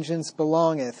whom vengeance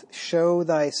belongeth, show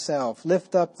thyself,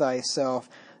 lift up thyself,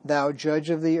 thou judge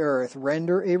of the earth,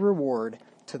 render a reward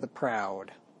to the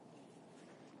proud.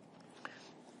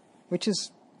 Which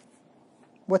is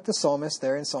what the psalmist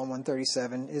there in Psalm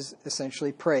 137 is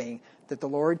essentially praying, that the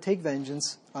Lord take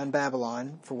vengeance on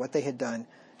Babylon for what they had done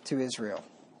to Israel.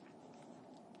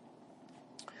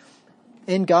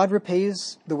 And God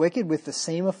repays the wicked with the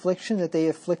same affliction that they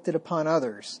afflicted upon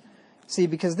others. See,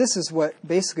 because this is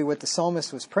basically what the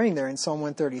psalmist was praying there in Psalm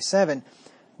 137,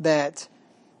 that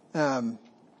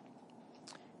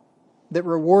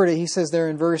rewarded, he says there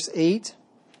in verse 8,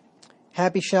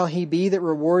 happy shall he be that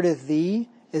rewardeth thee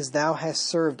as thou hast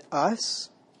served us.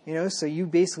 So you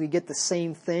basically get the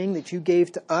same thing that you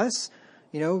gave to us.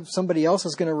 Somebody else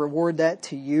is going to reward that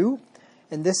to you.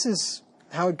 And this is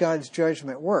how God's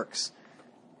judgment works.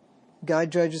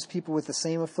 God judges people with the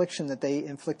same affliction that they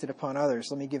inflicted upon others.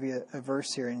 Let me give you a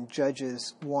verse here in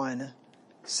Judges 1,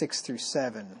 6 through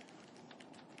 7.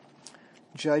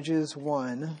 Judges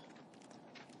 1,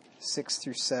 6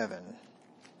 through 7.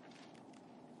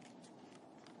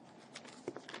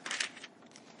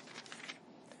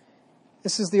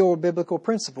 This is the old biblical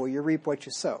principle. You reap what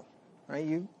you sow.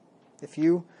 Right? If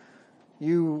you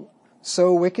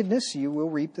sow wickedness, you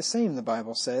will reap the same, the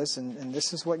Bible says. And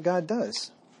this is what God does.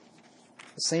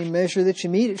 The same measure that you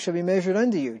meet, it shall be measured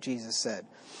unto you, Jesus said.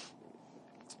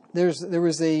 There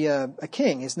was a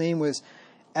king. His name was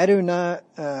Adonai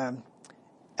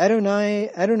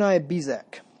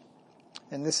Bezek.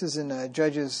 And this is in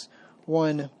Judges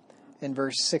 1 and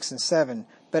verse 6 and 7.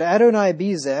 But Adonai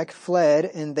Bezek fled,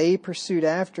 and they pursued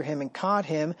after him and caught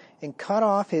him and cut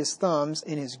off his thumbs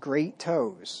and his great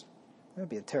toes. That would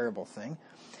be a terrible thing.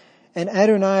 And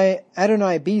Adonai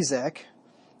Bezek,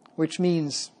 which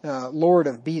means Lord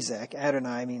of Bezek.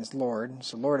 Adonai means Lord,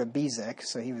 so Lord of Bezek.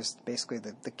 So he was basically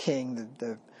the king,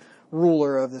 the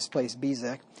ruler of this place,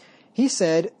 Bezek. He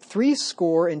said,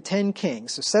 70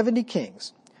 kings, so 70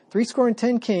 kings,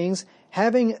 70 kings,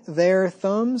 having their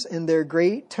thumbs and their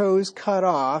great toes cut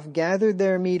off, gathered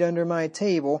their meat under my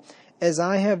table, as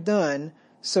I have done,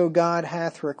 so God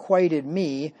hath requited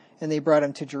me. And they brought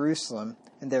him to Jerusalem,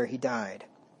 and there he died.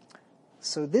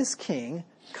 So this king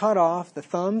cut off the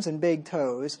thumbs and big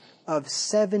toes of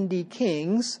 70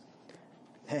 kings,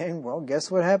 and well, guess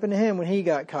what happened to him when he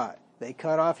got caught? They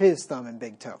cut off his thumb and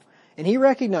big toe. And he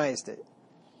recognized it.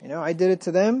 I did it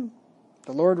to them.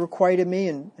 The Lord requited me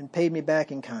and paid me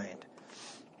back in kind.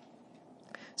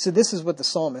 So this is what the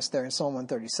psalmist there in Psalm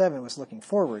 137 was looking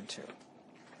forward to.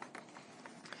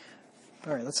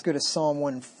 All right, let's go to Psalm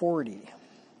 140.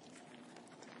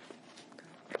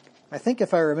 I think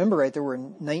if I remember right, there were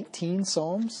 19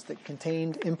 psalms that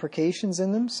contained imprecations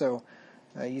in them. So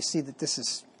you see that this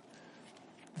is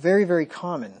very, very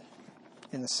common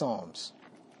in the Psalms.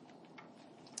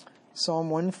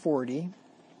 Psalm 140.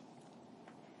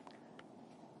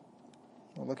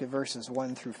 We'll look at verses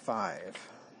 1 through 5.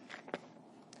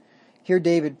 Here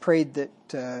David prayed that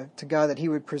to God that he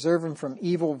would preserve him from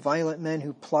evil, violent men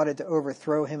who plotted to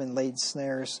overthrow him and laid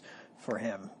snares for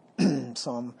him.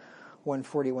 Psalm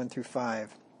 141 through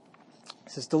 5.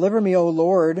 It says, deliver me, O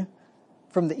Lord,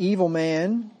 from the evil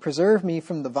man. Preserve me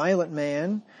from the violent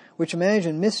man, which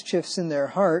imagine mischiefs in their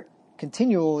heart.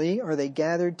 Continually are they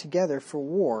gathered together for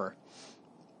war.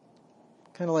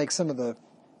 Kind of like some of the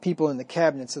people in the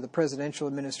cabinets of the presidential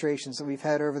administrations that we've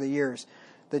had over the years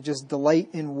that just delight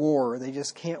in war. They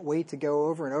just can't wait to go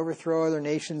over and overthrow other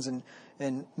nations and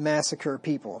massacre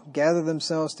people. Gather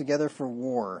themselves together for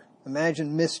war.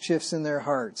 Imagine mischiefs in their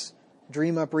hearts.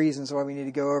 Dream up reasons why we need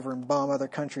to go over and bomb other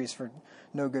countries for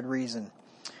no good reason.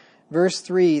 Verse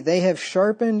 3, they have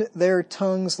sharpened their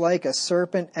tongues like a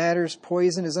serpent. Adder's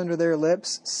poison is under their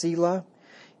lips. Selah.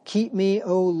 Keep me,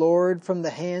 O Lord, from the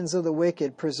hands of the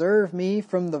wicked. Preserve me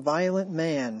from the violent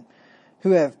man.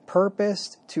 who have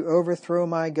purposed to overthrow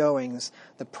my goings.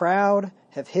 The proud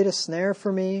have hid a snare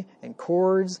for me and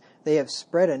cords. They have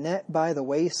spread a net by the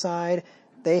wayside.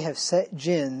 They have set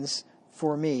gins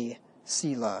for me,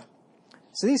 Selah.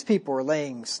 So these people are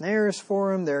laying snares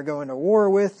for him. They're going to war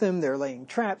with him. They're laying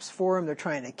traps for him. They're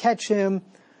trying to catch him.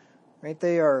 Right?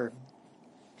 They are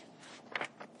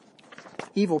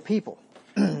evil people.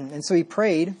 And so he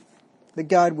prayed that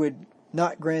God would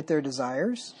not grant their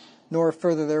desires, nor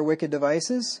further their wicked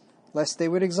devices, lest they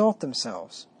would exalt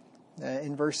themselves.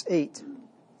 In verse 8,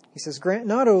 he says, Grant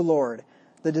not, O Lord,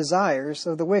 the desires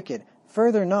of the wicked.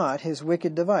 Further not his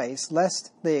wicked device,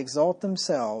 lest they exalt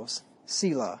themselves.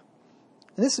 Selah.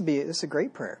 And this is a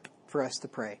great prayer for us to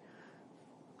pray.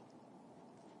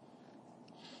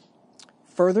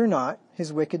 Further not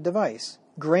his wicked device.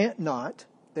 Grant not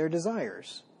their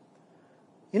desires.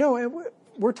 You know,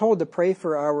 we're told to pray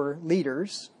for our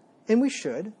leaders, and we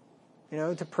should. You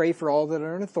know, to pray for all that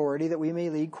are in authority, that we may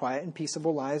lead quiet and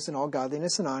peaceable lives in all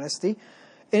godliness and honesty.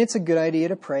 And it's a good idea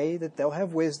to pray that they'll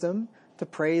have wisdom, to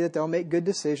pray that they'll make good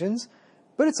decisions.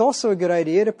 But it's also a good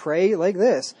idea to pray like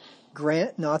this: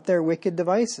 grant not their wicked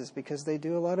devices, because they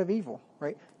do a lot of evil,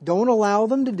 right? Don't allow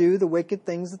them to do the wicked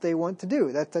things that they want to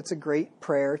do. That's a great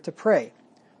prayer to pray,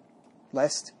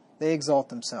 lest they exalt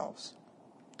themselves.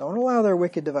 Don't allow their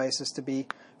wicked devices to be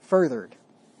furthered.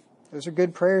 Those are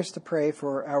good prayers to pray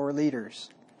for our leaders.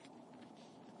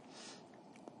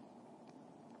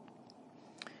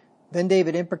 Then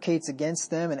David imprecates against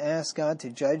them and asks God to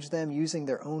judge them using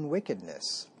their own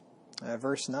wickedness.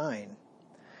 Verse 9.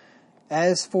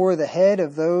 As for the head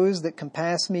of those that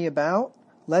compass me about,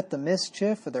 let the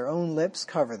mischief of their own lips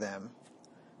cover them.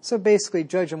 So basically,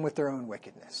 judge them with their own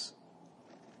wickedness.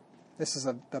 This is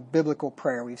a biblical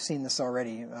prayer. We've seen this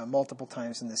already multiple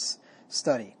times in this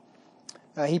study.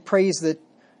 He prays that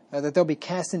they'll be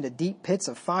cast into deep pits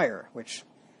of fire, which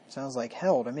sounds like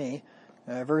hell to me.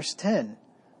 Verse 10,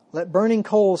 let burning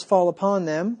coals fall upon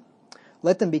them.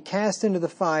 Let them be cast into the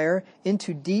fire,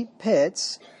 into deep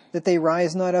pits, that they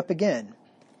rise not up again.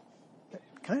 It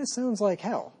kind of sounds like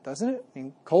hell, doesn't it? I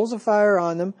mean, coals of fire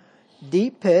on them,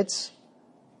 deep pits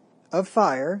of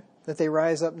fire, that they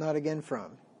rise up not again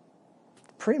from.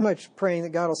 Pretty much praying that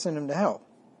God will send them to hell.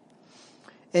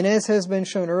 And as has been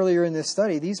shown earlier in this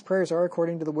study, these prayers are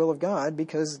according to the will of God,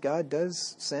 because God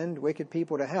does send wicked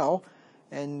people to hell,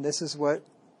 and this is what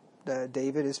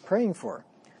David is praying for.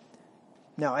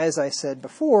 Now, as I said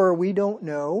before, we don't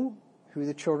know who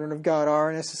the children of God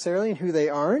are necessarily and who they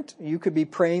aren't. You could be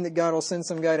praying that God will send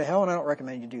some guy to hell, and I don't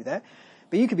recommend you do that.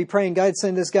 But you could be praying, God,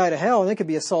 send this guy to hell, and it could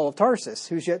be a Saul of Tarsus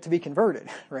who's yet to be converted,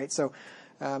 right? So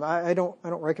I don't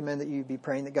recommend that you be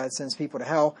praying that God sends people to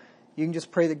hell. You can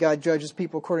just pray that God judges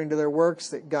people according to their works,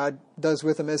 that God does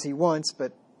with them as He wants.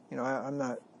 But you know,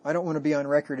 I don't want to be on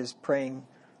record as praying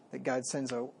that God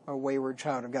sends a wayward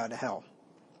child of God to hell.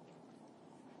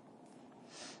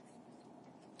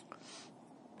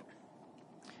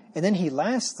 And then he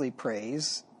lastly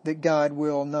prays that God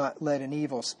will not let an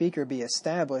evil speaker be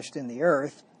established in the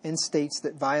earth, and states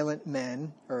that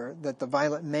that the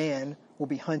violent man will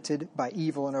be hunted by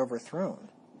evil and overthrown.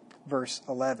 Verse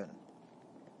 11.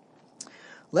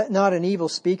 Let not an evil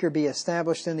speaker be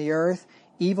established in the earth.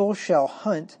 Evil shall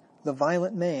hunt the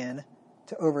violent man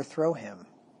to overthrow him.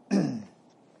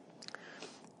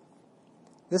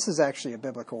 This is actually a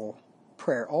biblical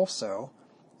prayer also,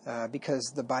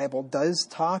 because the Bible does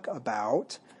talk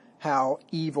about how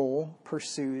evil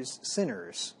pursues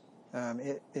sinners.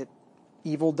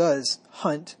 Evil does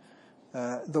hunt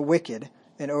the wicked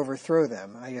and overthrow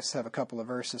them. I just have a couple of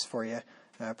verses for you.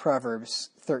 Proverbs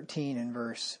 13 and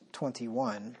verse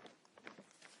 21.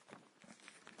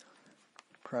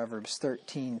 Proverbs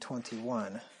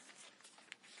 13:21.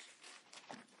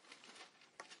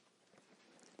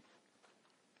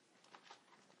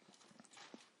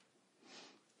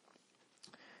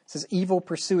 It says, evil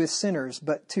pursueth sinners,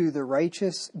 but to the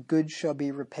righteous good shall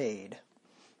be repaid.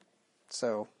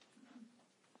 So,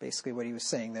 basically what he was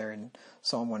saying there in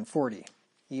Psalm 140.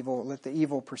 Let the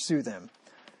evil pursue them.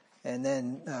 And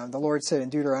then the Lord said in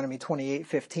Deuteronomy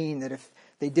 28:15 that if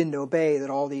they didn't obey, that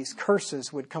all these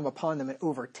curses would come upon them and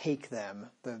overtake them.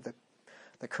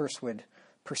 The curse would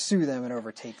pursue them and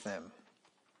overtake them.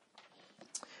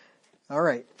 All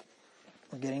right.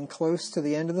 We're getting close to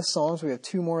the end of the Psalms. We have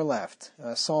two more left.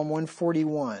 Psalm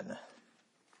 141.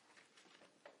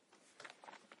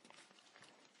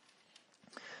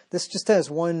 This just has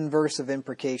one verse of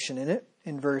imprecation in it,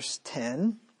 in verse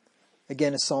 10.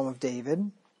 Again, a Psalm of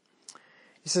David.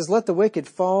 He says, let the wicked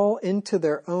fall into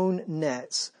their own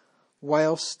nets,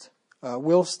 whilst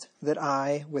that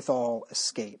I withal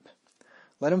escape.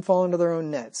 Let them fall into their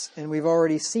own nets. And we've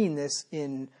already seen this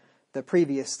in the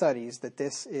previous studies, that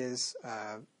this is,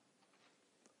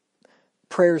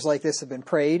 prayers like this have been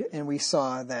prayed, and we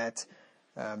saw that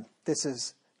this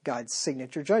is God's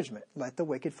signature judgment. Let the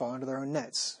wicked fall into their own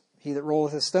nets. He that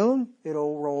rolleth a stone,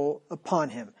 it'll roll upon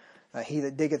him. He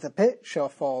that diggeth a pit shall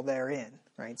fall therein.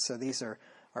 Right? So these are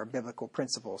biblical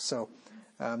principles. So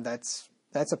that's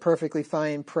a perfectly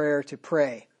fine prayer to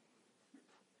pray.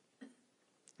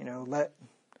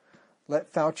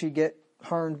 Let Fauci get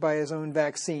harmed by his own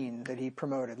vaccine that he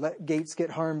promoted. Let Gates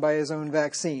get harmed by his own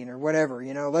vaccine or whatever.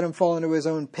 Let him fall into his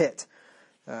own pit.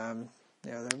 There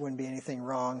wouldn't be anything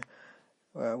wrong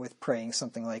with praying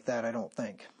something like that, I don't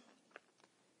think.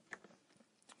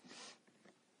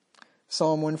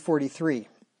 Psalm 143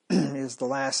 is the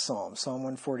last psalm, Psalm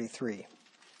 143.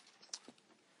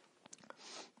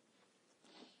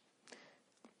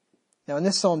 Now in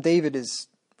this psalm, David is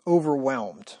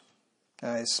overwhelmed.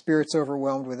 His spirit's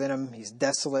overwhelmed within him. He's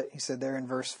desolate, he said there in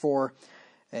verse 4.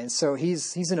 And so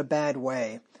he's in a bad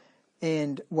way.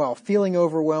 And while feeling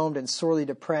overwhelmed and sorely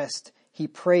depressed, he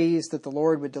prays that the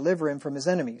Lord would deliver him from his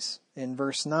enemies. In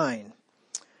verse 9,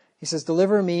 he says,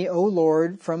 "Deliver me, O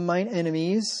Lord, from mine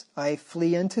enemies. I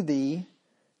flee unto thee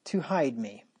to hide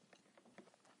me."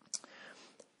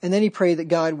 And then he prayed that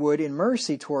God would, in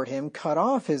mercy toward him, cut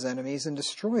off his enemies and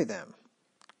destroy them.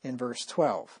 In verse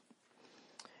 12,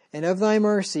 "And of thy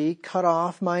mercy cut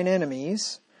off mine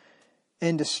enemies,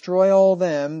 and destroy all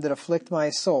them that afflict my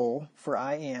soul, for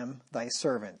I am thy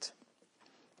servant."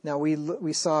 Now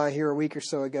we saw here a week or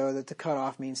so ago that to cut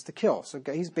off means to kill. So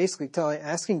he's basically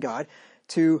asking God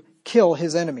to kill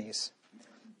his enemies,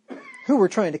 who were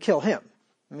trying to kill him.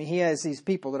 I mean, he has these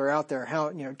people that are out there,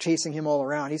 chasing him all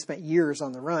around. He spent years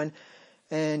on the run,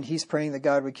 and he's praying that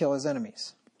God would kill his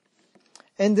enemies.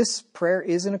 And this prayer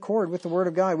is in accord with the Word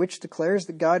of God, which declares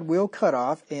that God will cut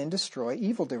off and destroy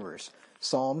evildoers.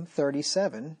 Psalm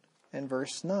 37 and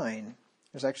verse 9.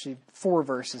 There's actually 4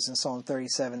 verses in Psalm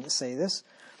 37 that say this.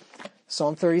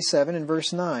 Psalm 37 and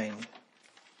verse 9.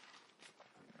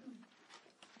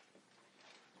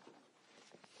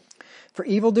 "For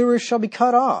evildoers shall be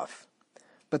cut off,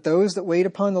 but those that wait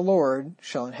upon the Lord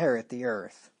shall inherit the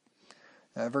earth."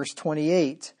 Verse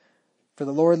 28. "For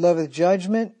the Lord loveth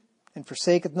judgment, and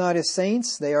forsaketh not his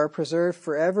saints. They are preserved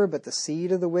forever, but the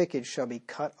seed of the wicked shall be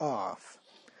cut off."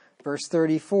 Verse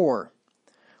 34.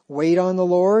 "Wait on the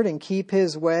Lord, and keep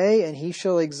his way, and he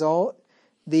shall exalt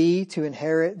thee to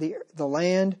inherit the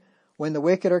land. When the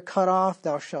wicked are cut off,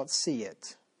 thou shalt see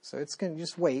it." So it's going to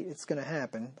just wait. It's going to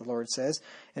happen, the Lord says.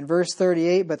 In verse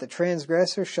 38, "But the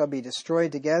transgressors shall be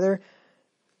destroyed together.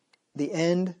 The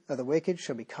end of the wicked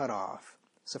shall be cut off."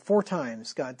 So 4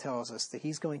 times God tells us that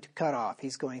he's going to cut off.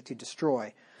 He's going to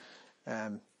destroy.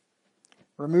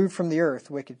 Remove from the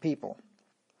earth wicked people.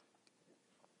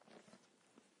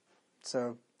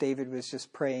 So David was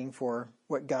just praying for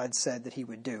what God said that he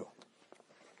would do.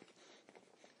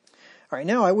 All right,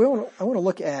 now I want to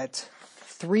look at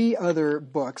 3 other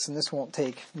books, and this won't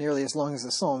take nearly as long as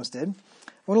the Psalms did.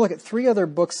 I want to look at 3 other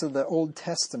books of the Old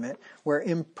Testament where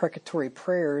imprecatory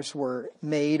prayers were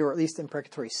made, or at least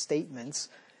imprecatory statements,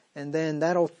 and then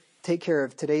that'll take care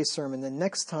of today's sermon. Then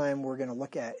next time we're going to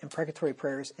look at imprecatory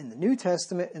prayers in the New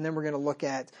Testament, and then we're going to look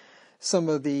at some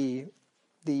of the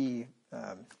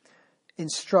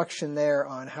instruction there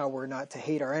on how we're not to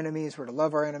hate our enemies, we're to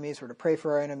love our enemies, we're to pray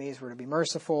for our enemies, we're to be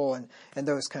merciful, and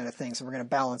those kind of things. And we're going to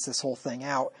balance this whole thing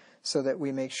out so that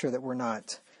we make sure that we're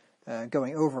not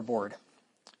going overboard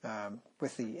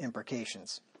with the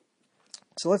imprecations.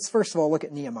 So let's first of all look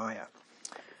at Nehemiah.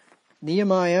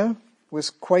 Nehemiah was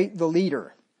quite the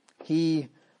leader. He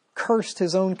cursed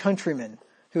his own countrymen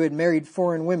who had married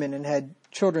foreign women and had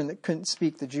children that couldn't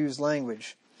speak the Jews'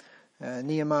 language.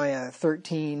 Nehemiah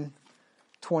 13,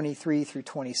 23 through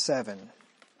 27.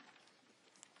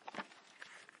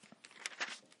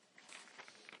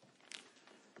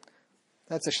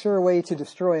 That's a sure way to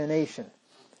destroy a nation,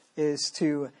 is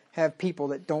to have people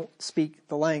that don't speak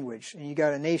the language. And you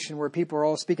got a nation where people are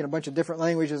all speaking a bunch of different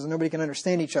languages and nobody can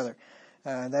understand each other.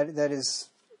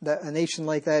 A nation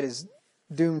like that is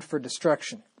doomed for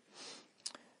destruction.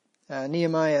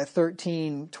 Nehemiah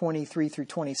 13, 23 through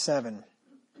 27.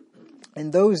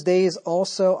 In those days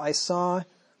also saw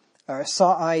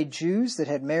I Jews that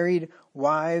had married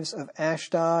wives of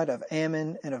Ashdod, of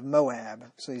Ammon, and of Moab.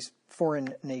 So these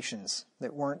foreign nations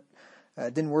that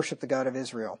didn't worship the God of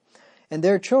Israel. And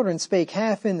their children spake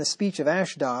half in the speech of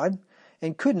Ashdod,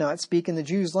 and could not speak in the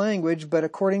Jews' language, but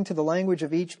according to the language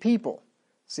of each people.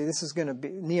 See,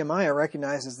 Nehemiah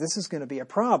recognizes this is going to be a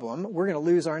problem. We're going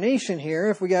to lose our nation here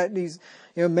if we got these,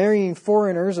 marrying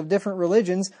foreigners of different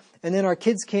religions, and then our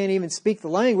kids can't even speak the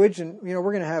language, and, we're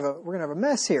going to have a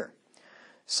mess here.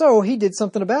 So he did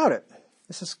something about it.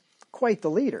 This is quite the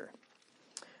leader.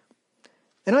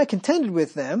 And I contended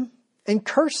with them, and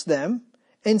cursed them,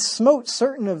 and smote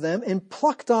certain of them, and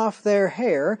plucked off their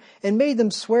hair, and made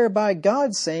them swear by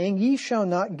God, saying, Ye shall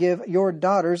not give your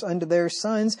daughters unto their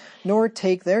sons, nor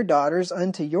take their daughters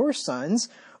unto your sons,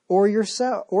 or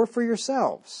for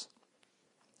yourselves.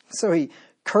 So he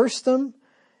cursed them,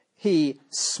 he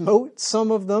smote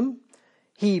some of them,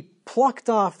 he plucked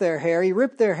off their hair, he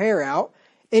ripped their hair out,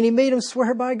 and he made them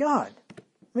swear by God. I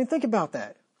mean, think about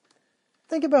that.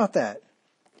 Think about that.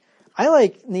 I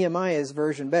like Nehemiah's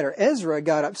version better. Ezra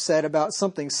got upset about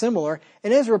something similar,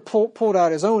 and Ezra pulled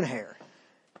out his own hair.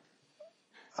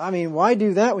 I mean, why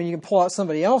do that when you can pull out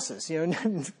somebody else's?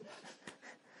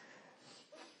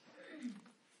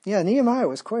 Yeah, Nehemiah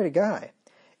was quite a guy.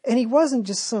 And he wasn't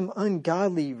just some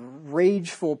ungodly,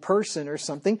 rageful person or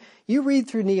something. You read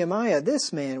through Nehemiah,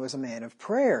 this man was a man of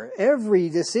prayer. Every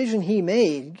decision he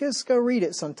made, just go read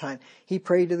it sometime. He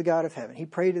prayed to the God of heaven. He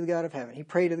prayed to the God of heaven. He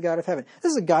prayed to the God of heaven.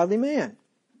 This is a godly man.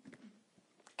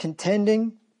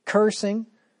 Contending, cursing,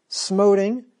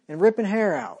 smoting, and ripping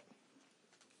hair out.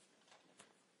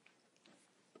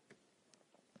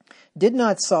 Did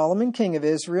not Solomon, king of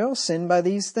Israel, sin by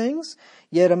these things?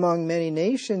 Yet among many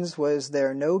nations was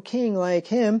there no king like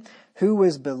him, who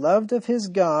was beloved of his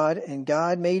God, and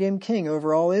God made him king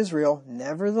over all Israel.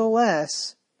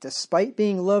 Nevertheless, despite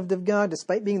being loved of God,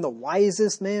 despite being the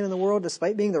wisest man in the world,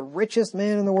 despite being the richest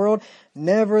man in the world,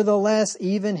 nevertheless,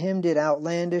 even him did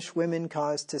outlandish women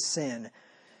cause to sin.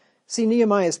 See,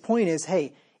 Nehemiah's point is,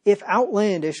 hey, if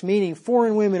outlandish, meaning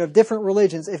foreign women of different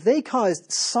religions, if they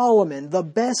caused Solomon, the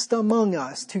best among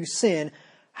us, to sin,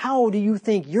 how do you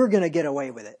think you're going to get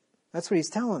away with it? That's what he's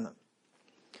telling them.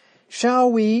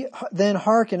 Shall we then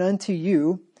hearken unto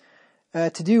you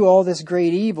to do all this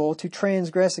great evil, to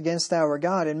transgress against our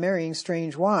God and marrying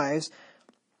strange wives?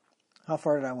 How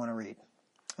far did I want to read?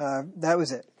 That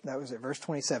was it. Verse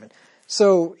 27.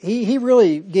 So he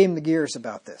really gave him the gears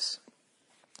about this.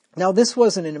 Now, this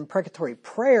wasn't an imprecatory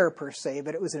prayer per se,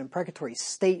 but it was an imprecatory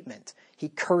statement. He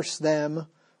cursed them,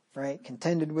 right?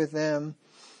 Contended with them.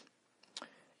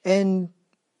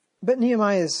 But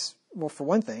Nehemiah is, well, for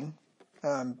one thing,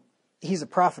 he's a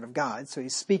prophet of God, so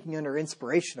he's speaking under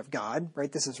inspiration of God,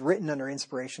 right? This is written under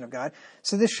inspiration of God.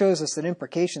 So this shows us that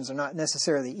imprecations are not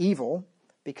necessarily evil,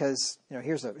 because,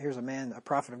 here's a man, a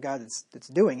prophet of God that's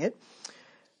doing it.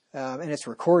 And it's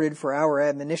recorded for our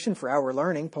admonition, for our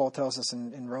learning, Paul tells us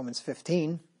in Romans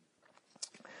 15.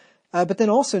 But then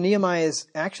also Nehemiah's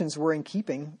actions were in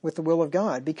keeping with the will of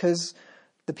God, because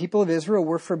the people of Israel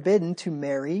were forbidden to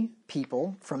marry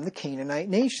people from the Canaanite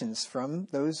nations, from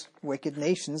those wicked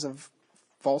nations of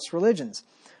false religions.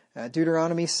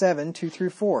 Deuteronomy 7, 2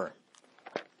 through 4.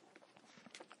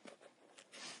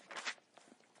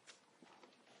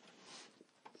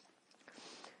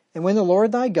 And when the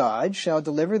Lord thy God shall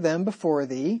deliver them before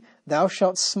thee, thou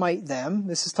shalt smite them.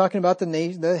 This is talking about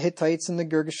the Hittites and the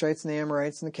Girgashites and the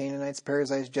Amorites and the Canaanites,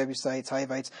 Perizzites, Jebusites,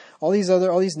 Hivites, all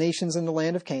these nations in the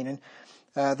land of Canaan.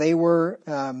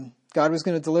 God was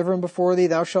going to deliver them before thee.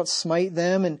 Thou shalt smite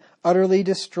them and utterly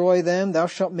destroy them. Thou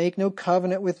shalt make no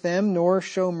covenant with them, nor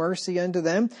show mercy unto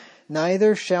them.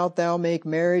 Neither shalt thou make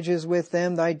marriages with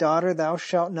them. Thy daughter thou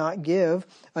shalt not give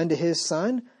unto his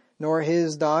son, nor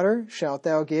his daughter shalt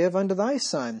thou give unto thy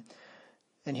son.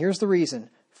 And here's the reason.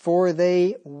 For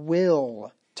they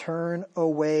will turn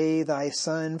away thy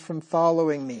son from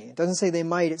following me. It doesn't say they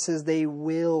might, it says they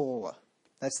will.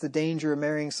 That's the danger of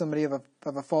marrying somebody of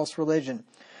a false religion.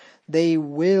 They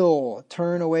will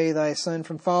turn away thy son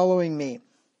from following me,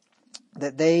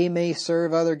 that they may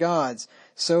serve other gods.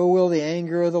 So will the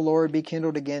anger of the Lord be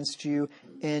kindled against you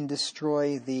and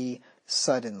destroy thee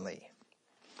suddenly.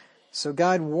 So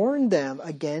God warned them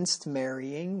against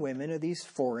marrying women of these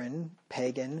foreign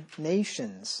pagan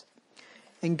nations.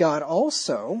 And God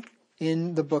also,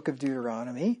 in the book of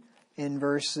Deuteronomy,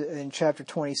 in chapter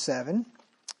 27,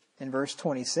 in verse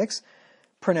 26,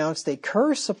 pronounced a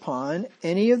curse upon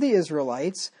any of the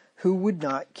Israelites who would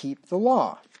not keep the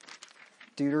law.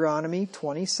 Deuteronomy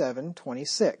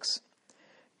 27:26.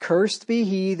 Cursed be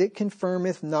he that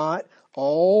confirmeth not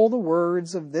all the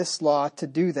words of this law to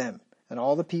do them. And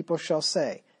all the people shall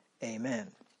say, Amen.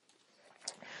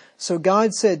 So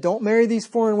God said, don't marry these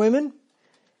foreign women,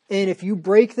 and if you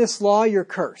break this law, you're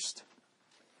cursed.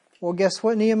 Well, guess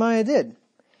what Nehemiah did?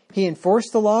 He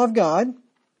enforced the law of God,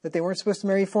 that they weren't supposed to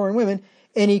marry foreign women,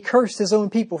 and he cursed his own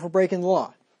people for breaking the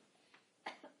law.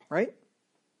 right?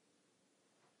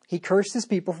 He cursed his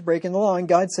people for breaking the law, and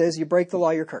God says, you break the law,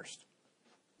 you're cursed.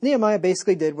 Nehemiah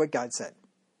basically did what God said.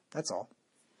 That's all.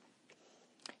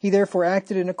 He therefore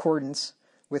acted in accordance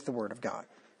with the word of God.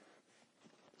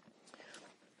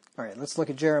 All right, let's look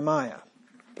at Jeremiah.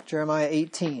 Jeremiah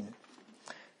 18.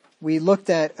 We looked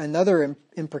at another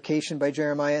imprecation by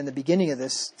Jeremiah in the beginning of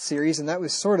this series, and that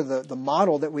was sort of the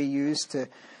model that we used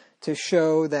to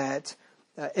show that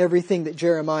everything that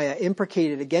Jeremiah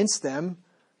imprecated against them,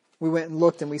 we went and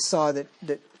looked and we saw that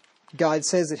God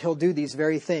says that he'll do these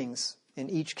very things in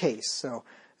each case. So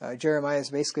Jeremiah is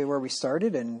basically where we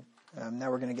started, and now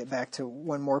we're going to get back to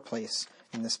one more place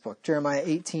in this book. Jeremiah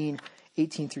 18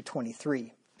 through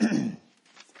 23.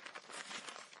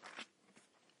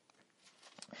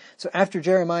 So after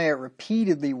Jeremiah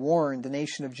repeatedly warned the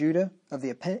nation of Judah of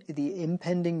the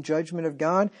impending judgment of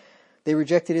God, they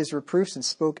rejected his reproofs and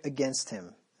spoke against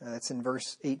him. That's in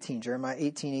verse 18, Jeremiah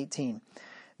 18:18.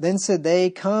 Then said they,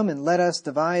 come and let us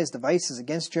devise devices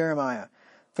against Jeremiah.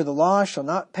 For the law shall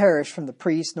not perish from the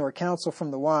priest, nor counsel from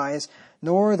the wise,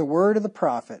 nor the word of the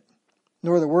prophet,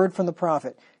 nor the word from the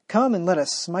prophet. Come and let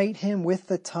us smite him with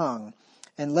the tongue,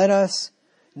 and let us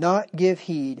not give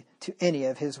heed to any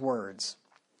of his words.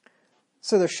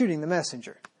 So they're shooting the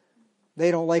messenger. They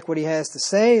don't like what he has to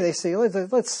say. They say,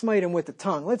 let's smite him with the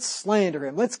tongue. Let's slander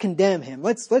him. Let's condemn him.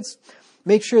 Let's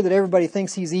make sure that everybody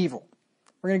thinks he's evil.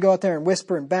 We're going to go out there and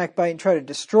whisper and backbite and try to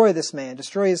destroy this man,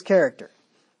 destroy his character.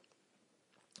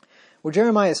 Well,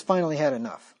 Jeremiah has finally had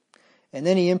enough. And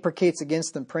then he imprecates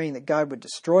against them, praying that God would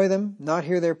destroy them, not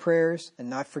hear their prayers, and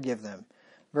not forgive them.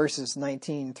 Verses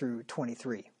 19 through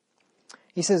 23.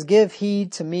 He says, give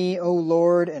heed to me, O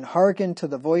Lord, and hearken to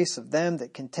the voice of them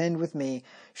that contend with me.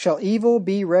 Shall evil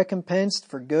be recompensed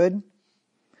for good?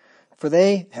 For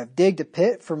they have digged a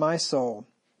pit for my soul.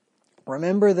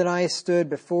 Remember that I stood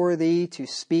before thee to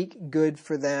speak good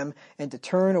for them and to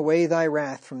turn away thy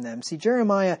wrath from them. See,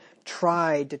 Jeremiah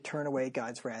tried to turn away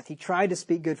God's wrath. He tried to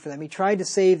speak good for them. He tried to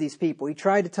save these people. He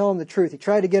tried to tell them the truth. He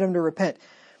tried to get them to repent.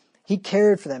 He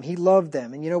cared for them. He loved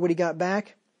them. And you know what he got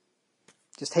back?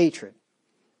 Just hatred.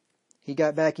 He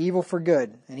got back evil for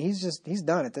good. And he's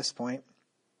done at this point.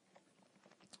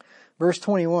 Verse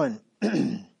 21.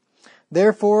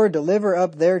 Therefore deliver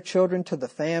up their children to the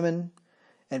famine,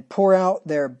 and pour out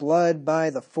their blood by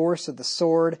the force of the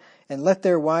sword, and let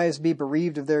their wives be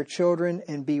bereaved of their children,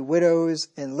 and be widows,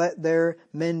 and let their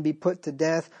men be put to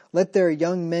death. Let their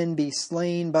young men be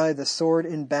slain by the sword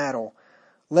in battle.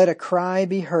 Let a cry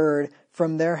be heard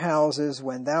from their houses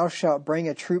when thou shalt bring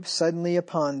a troop suddenly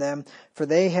upon them, for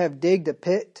they have digged a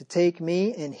pit to take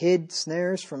me, and hid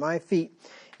snares for my feet.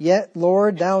 Yet,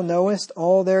 Lord, thou knowest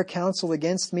all their counsel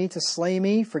against me to slay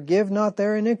me. Forgive not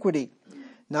their iniquity,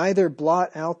 neither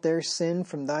blot out their sin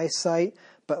from thy sight,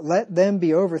 but let them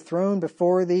be overthrown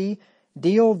before thee.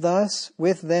 Deal thus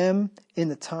with them in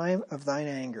the time of thine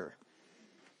anger.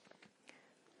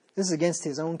 This is against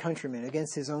his own countrymen,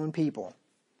 against his own people.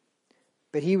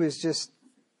 But he was just,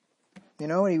 he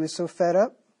was so fed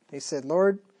up. He said,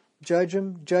 Lord, judge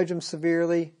them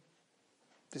severely.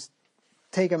 Just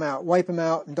take them out, wipe them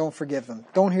out, and don't forgive them.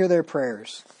 Don't hear their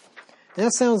prayers. And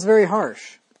that sounds very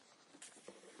harsh.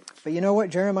 But you know what?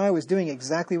 Jeremiah was doing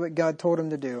exactly what God told him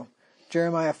to do.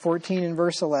 Jeremiah 14 and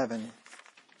verse 11.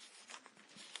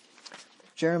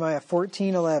 Jeremiah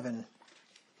 14:11.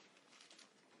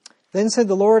 Then said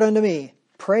the Lord unto me,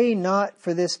 pray not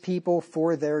for this people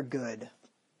for their good.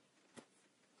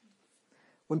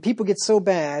 When people get so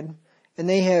bad and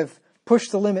they have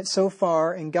pushed the limit so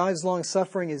far and God's long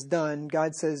suffering is done,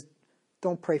 God says,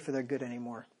 don't pray for their good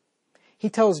anymore. He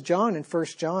tells John in 1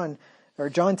 John, or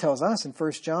John tells us in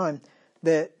 1 John,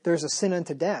 that there's a sin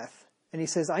unto death. And he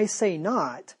says, I say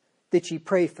not that ye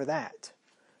pray for that.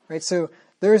 Right? So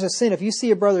there is a sin. If you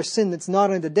see a brother sin that's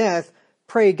not unto death,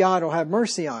 pray God will have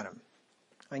mercy on him.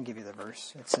 I can give you the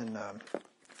verse. It's in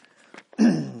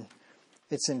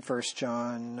it's in 1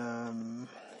 John.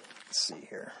 Let's see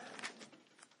here.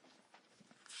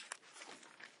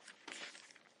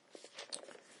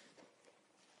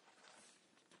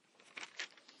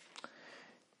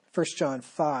 First John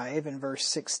 5 and verse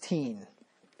 16.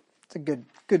 It's a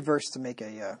good verse to make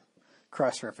a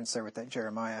cross-reference there with that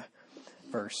Jeremiah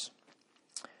verse.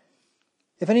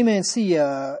 If any man see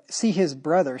his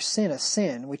brother sin a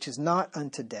sin which is not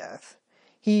unto death,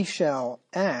 he shall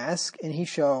ask, and he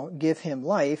shall give him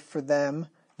life for them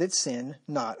that sin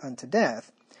not unto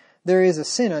death. There is a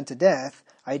sin unto death.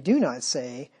 I do not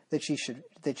say that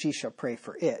ye shall pray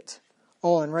for it.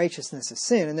 All unrighteousness is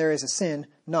sin, and there is a sin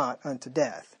not unto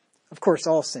death. of course,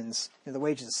 all sins, the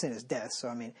wages of sin is death. So,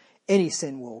 I mean, any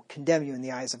sin will condemn you in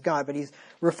the eyes of God. But he's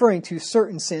referring to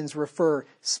certain sins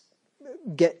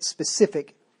get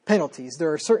specific penalties.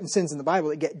 There are certain sins in the Bible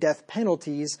that get death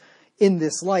penalties in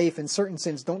this life, and certain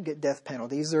sins don't get death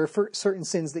penalties. There are certain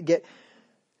sins that get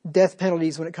death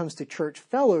penalties when it comes to church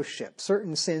fellowship.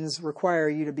 Certain sins require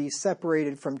you to be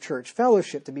separated from church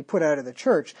fellowship, to be put out of the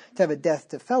church, to have a death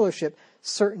to fellowship.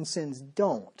 Certain sins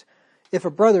don't. If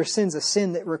a brother sins a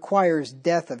sin that requires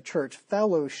death of church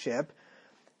fellowship,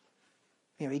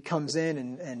 he comes in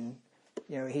and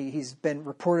he's been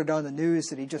reported on the news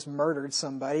that he just murdered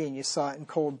somebody, and you saw it in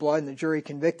cold blood, and the jury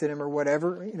convicted him or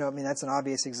whatever. That's an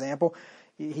obvious example.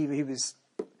 He was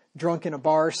drunk in a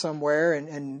bar somewhere,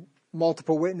 and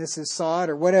multiple witnesses saw it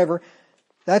or whatever.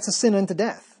 That's a sin unto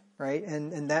death, right?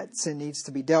 And that sin needs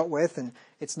to be dealt with, and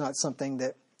it's not something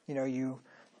that, you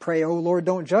pray, oh Lord,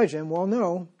 don't judge him. Well,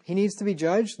 no, he needs to be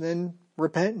judged, then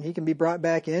repent, and he can be brought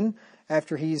back in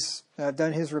after he's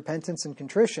done his repentance and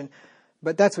contrition.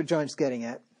 But that's what John's getting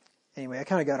at. Anyway, I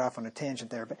kind of got off on a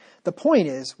tangent there. But the point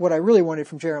is, what I really wanted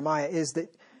from Jeremiah is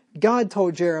that God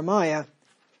told Jeremiah,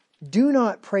 do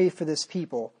not pray for this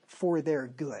people for their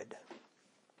good.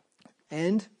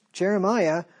 And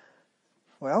Jeremiah,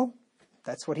 well,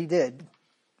 that's what he did.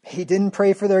 He didn't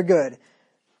pray for their good.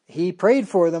 He prayed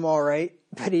for them all right,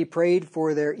 but he prayed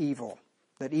for their evil,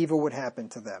 that evil would happen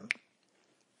to them.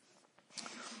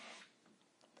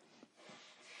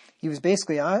 He was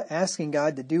basically asking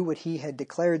God to do what he had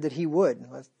declared that he would.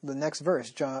 The next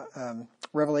verse,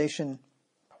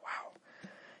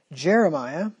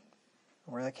 Jeremiah,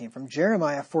 where that came from,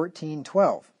 Jeremiah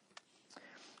 14:12.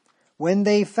 When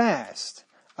they fast,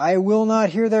 I will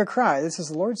not hear their cry. This is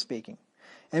the Lord speaking.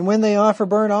 And when they offer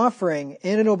burnt offering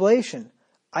and an oblation,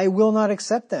 I will not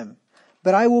accept them,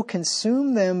 but I will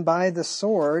consume them by the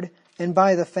sword and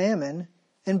by the famine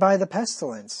and by the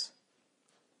pestilence.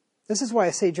 This is why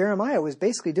I say Jeremiah was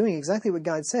basically doing exactly what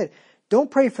God said. Don't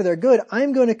pray for their good.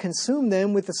 I'm going to consume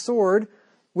them with the sword,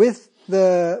 with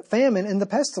the famine and the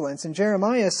pestilence. And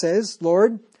Jeremiah says,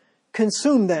 Lord,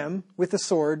 consume them with the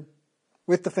sword,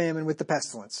 with the famine, with the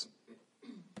pestilence.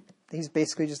 He's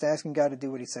basically just asking God to do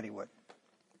what he said he would.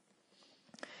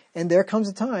 And there comes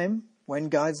a time when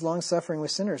God's long-suffering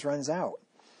with sinners runs out.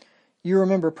 You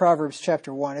remember Proverbs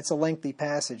chapter 1. It's a lengthy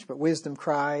passage, but wisdom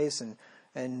cries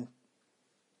and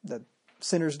the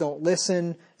sinners don't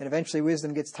listen, and eventually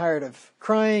wisdom gets tired of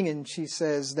crying, and she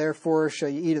says, therefore shall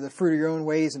you eat of the fruit of your own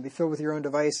ways and be filled with your own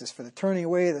devices. For the turning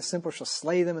away of the simple shall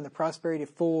slay them, and the prosperity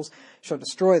of fools shall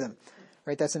destroy them.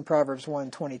 Right? That's in Proverbs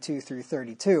 1:22 through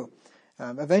 32.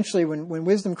 Eventually, when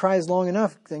wisdom cries long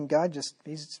enough, then God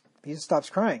he stops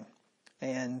crying,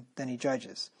 and then he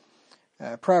judges.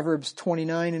 Proverbs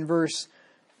 29 and verse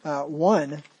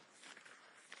 1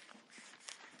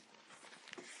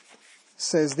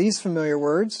 says these familiar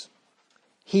words,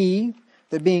 he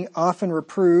that being often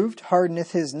reproved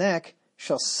hardeneth his neck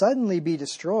shall suddenly be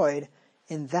destroyed,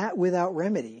 and that without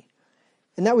remedy.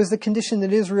 And that was the condition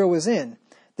that Israel was in.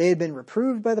 They had been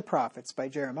reproved by the prophets, by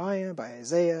Jeremiah, by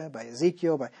Isaiah, by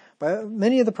Ezekiel, by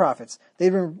many of the prophets. They'd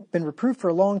been reproved for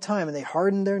a long time, and they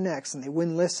hardened their necks, and they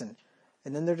wouldn't listen.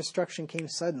 And then their destruction came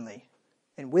suddenly.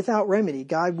 And without remedy,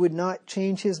 God would not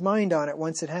change his mind on it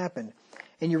once it happened.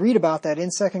 And you read about that in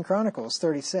 2 Chronicles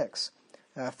 36,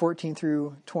 14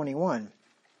 through 21.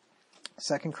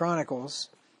 2 Chronicles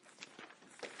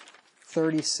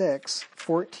 36,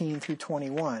 14 through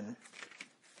 21.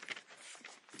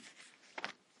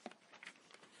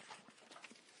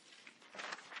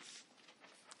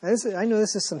 I know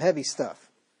this is some heavy stuff.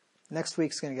 Next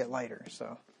week's going to get lighter,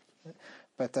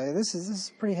 but this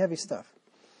is pretty heavy stuff.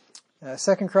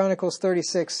 2 Chronicles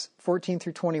 36, 14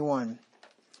 through 21.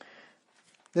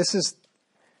 This is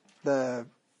the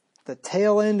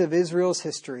tail end of Israel's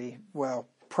history. Well,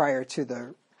 prior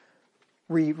to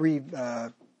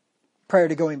prior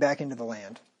to going back into the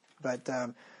land, but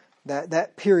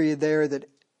that period there that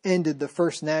ended the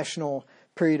first national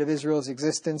period of Israel's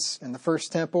existence and the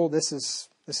first temple. This is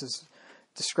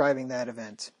describing that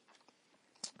event.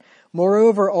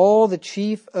 Moreover, all the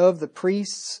chief of the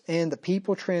priests and the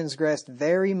people transgressed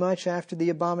very much after the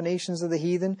abominations of the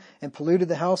heathen, and polluted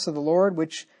the house of the Lord,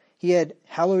 which he had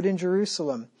hallowed in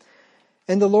Jerusalem.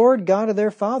 And the Lord God of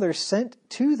their fathers sent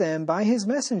to them by his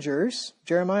messengers,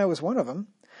 Jeremiah was one of them,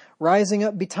 rising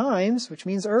up betimes, which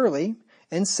means early,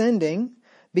 and sending,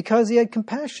 because he had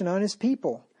compassion on his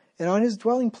people and on his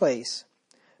dwelling place.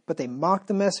 But they mocked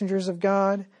the messengers of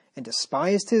God, and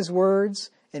despised his words,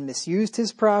 and misused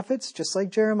his prophets, just like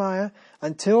Jeremiah,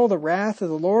 until the wrath of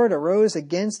the Lord arose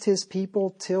against his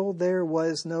people, till there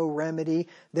was no remedy.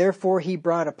 Therefore he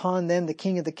brought upon them the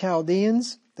king of the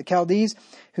Chaldees,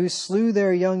 who slew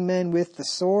their young men with the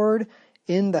sword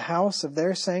in the house of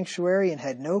their sanctuary, and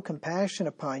had no compassion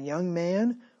upon young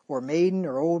man, or maiden,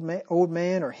 or old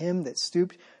man, or him that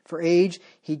stooped for age.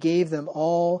 He gave them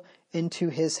all into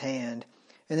his hand.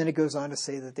 And then it goes on to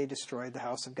say that they destroyed the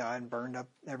house of God and burned up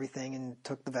everything and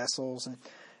took the vessels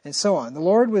and so on. The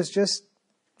Lord was just,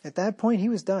 at that point, he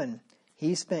was done.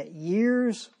 He spent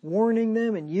years warning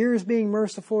them and years being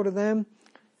merciful to them.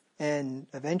 And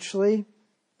eventually,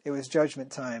 it was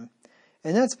judgment time.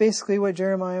 And that's basically what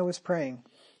Jeremiah was praying.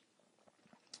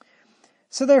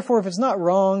 So therefore, if it's not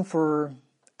wrong for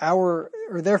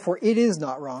therefore it is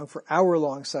not wrong for our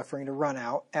long suffering to run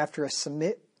out after a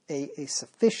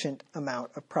sufficient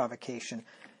amount of provocation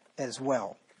as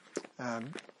well.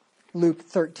 Luke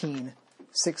 13,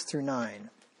 6 through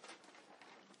 9.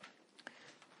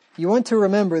 You want to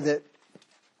remember that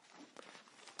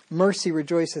mercy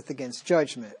rejoiceth against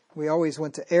judgment. We always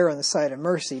want to err on the side of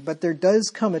mercy, but there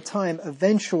does come a time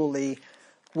eventually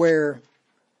where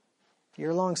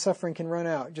your long suffering can run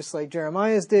out, just like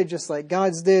Jeremiah's did, just like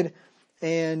God's did,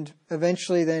 and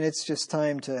eventually then it's just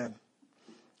time to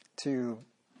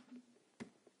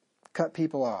cut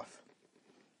people off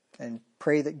and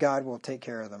pray that God will take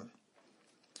care of them.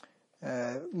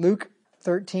 Luke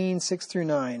 13, 6 through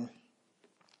 9.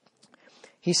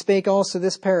 He spake also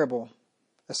this parable.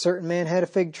 A certain man had a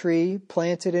fig tree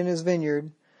planted in his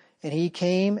vineyard, and he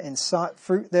came and sought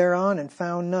fruit thereon, and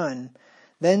found none.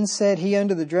 Then said he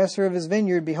unto the dresser of his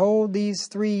vineyard, Behold, these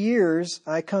 3 years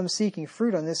I come seeking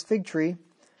fruit on this fig tree,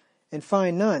 and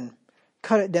find none.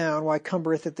 Cut it down, why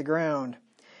cumbereth it the ground?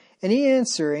 And he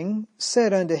answering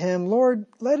said unto him, Lord,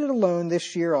 let it alone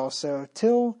this year also,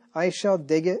 till I shall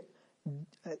dig about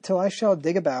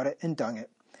it and dung it.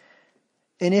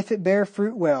 And if it bear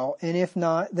fruit, well, and if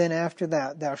not, then after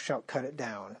that thou shalt cut it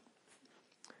down.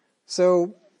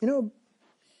 So,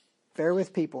 bear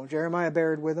with people. Jeremiah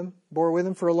bore with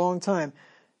them for a long time.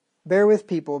 Bear with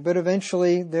people, but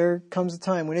eventually there comes a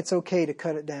time when it's okay to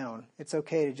cut it down. It's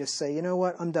okay to just say, you know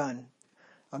what, I'm done.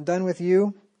 I'm done with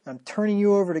you. I'm turning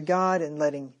you over to God and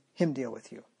letting him deal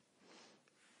with you.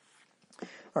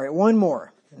 All right, one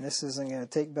more, and this isn't going to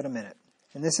take but a minute.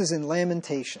 And this is in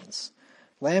Lamentations.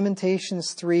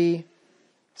 Lamentations 3,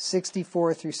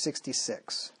 64 through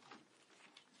 66.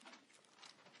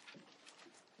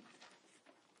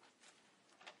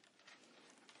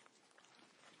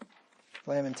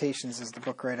 Lamentations is the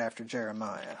book right after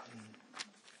Jeremiah.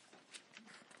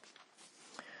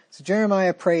 So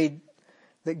Jeremiah prayed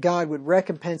that God would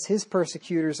recompense his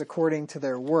persecutors according to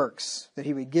their works, that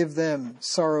he would give them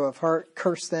sorrow of heart,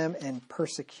 curse them, and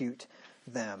persecute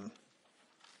them.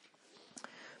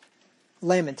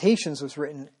 Lamentations was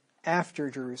written after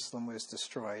Jerusalem was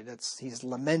destroyed. He's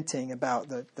lamenting about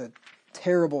the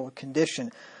terrible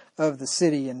condition of the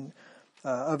city and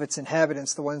of its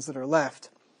inhabitants, the ones that are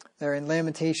left. They're in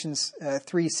Lamentations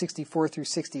 3, 64 through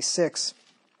 66.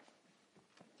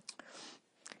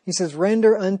 He says,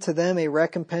 Render unto them a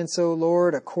recompense, O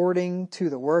Lord, according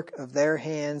to the work of their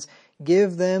hands.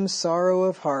 Give them sorrow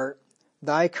of heart,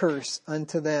 thy curse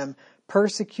unto them.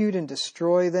 Persecute and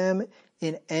destroy them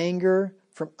in anger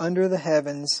from under the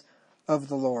heavens of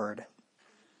the Lord.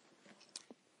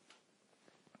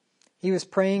 He was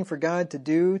praying for God to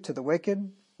do to the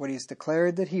wicked what he's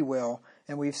declared that he will,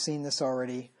 and we've seen this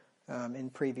already in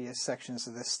previous sections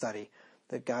of this study,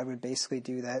 that God would basically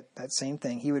do that same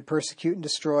thing. He would persecute and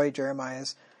destroy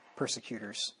Jeremiah's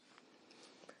persecutors.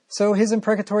 So his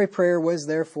imprecatory prayer was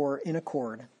therefore in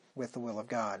accord with the will of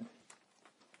God.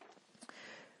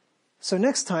 So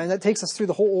next time, that takes us through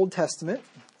the whole Old Testament,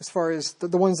 as far as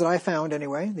the ones that I found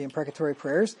anyway, the imprecatory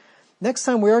prayers. Next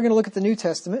time we are going to look at the New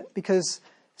Testament, because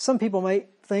some people might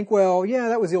think, well, yeah,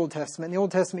 that was the Old Testament. In the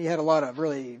Old Testament, you had a lot of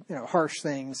really, harsh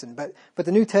things, but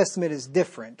the New Testament is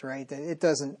different, right?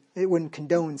 It wouldn't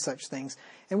condone such things.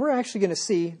 And we're actually going to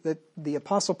see that the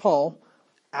Apostle Paul,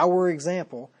 our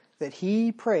example, that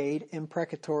he prayed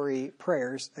imprecatory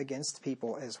prayers against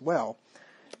people as well.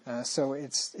 So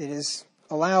it is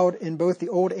allowed in both the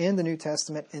Old and the New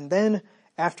Testament. And then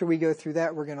after we go through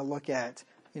that, we're going to look at,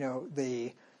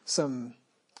 some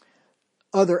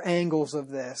other angles of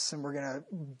this, and we're going to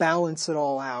balance it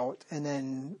all out and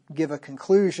then give a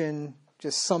conclusion,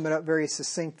 just sum it up very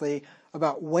succinctly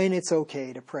about when it's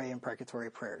okay to pray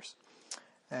imprecatory prayers.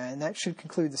 And that should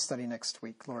conclude the study next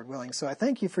week, Lord willing. So I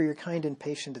thank you for your kind and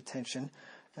patient attention,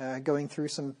 going through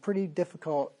some pretty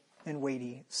difficult and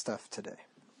weighty stuff today.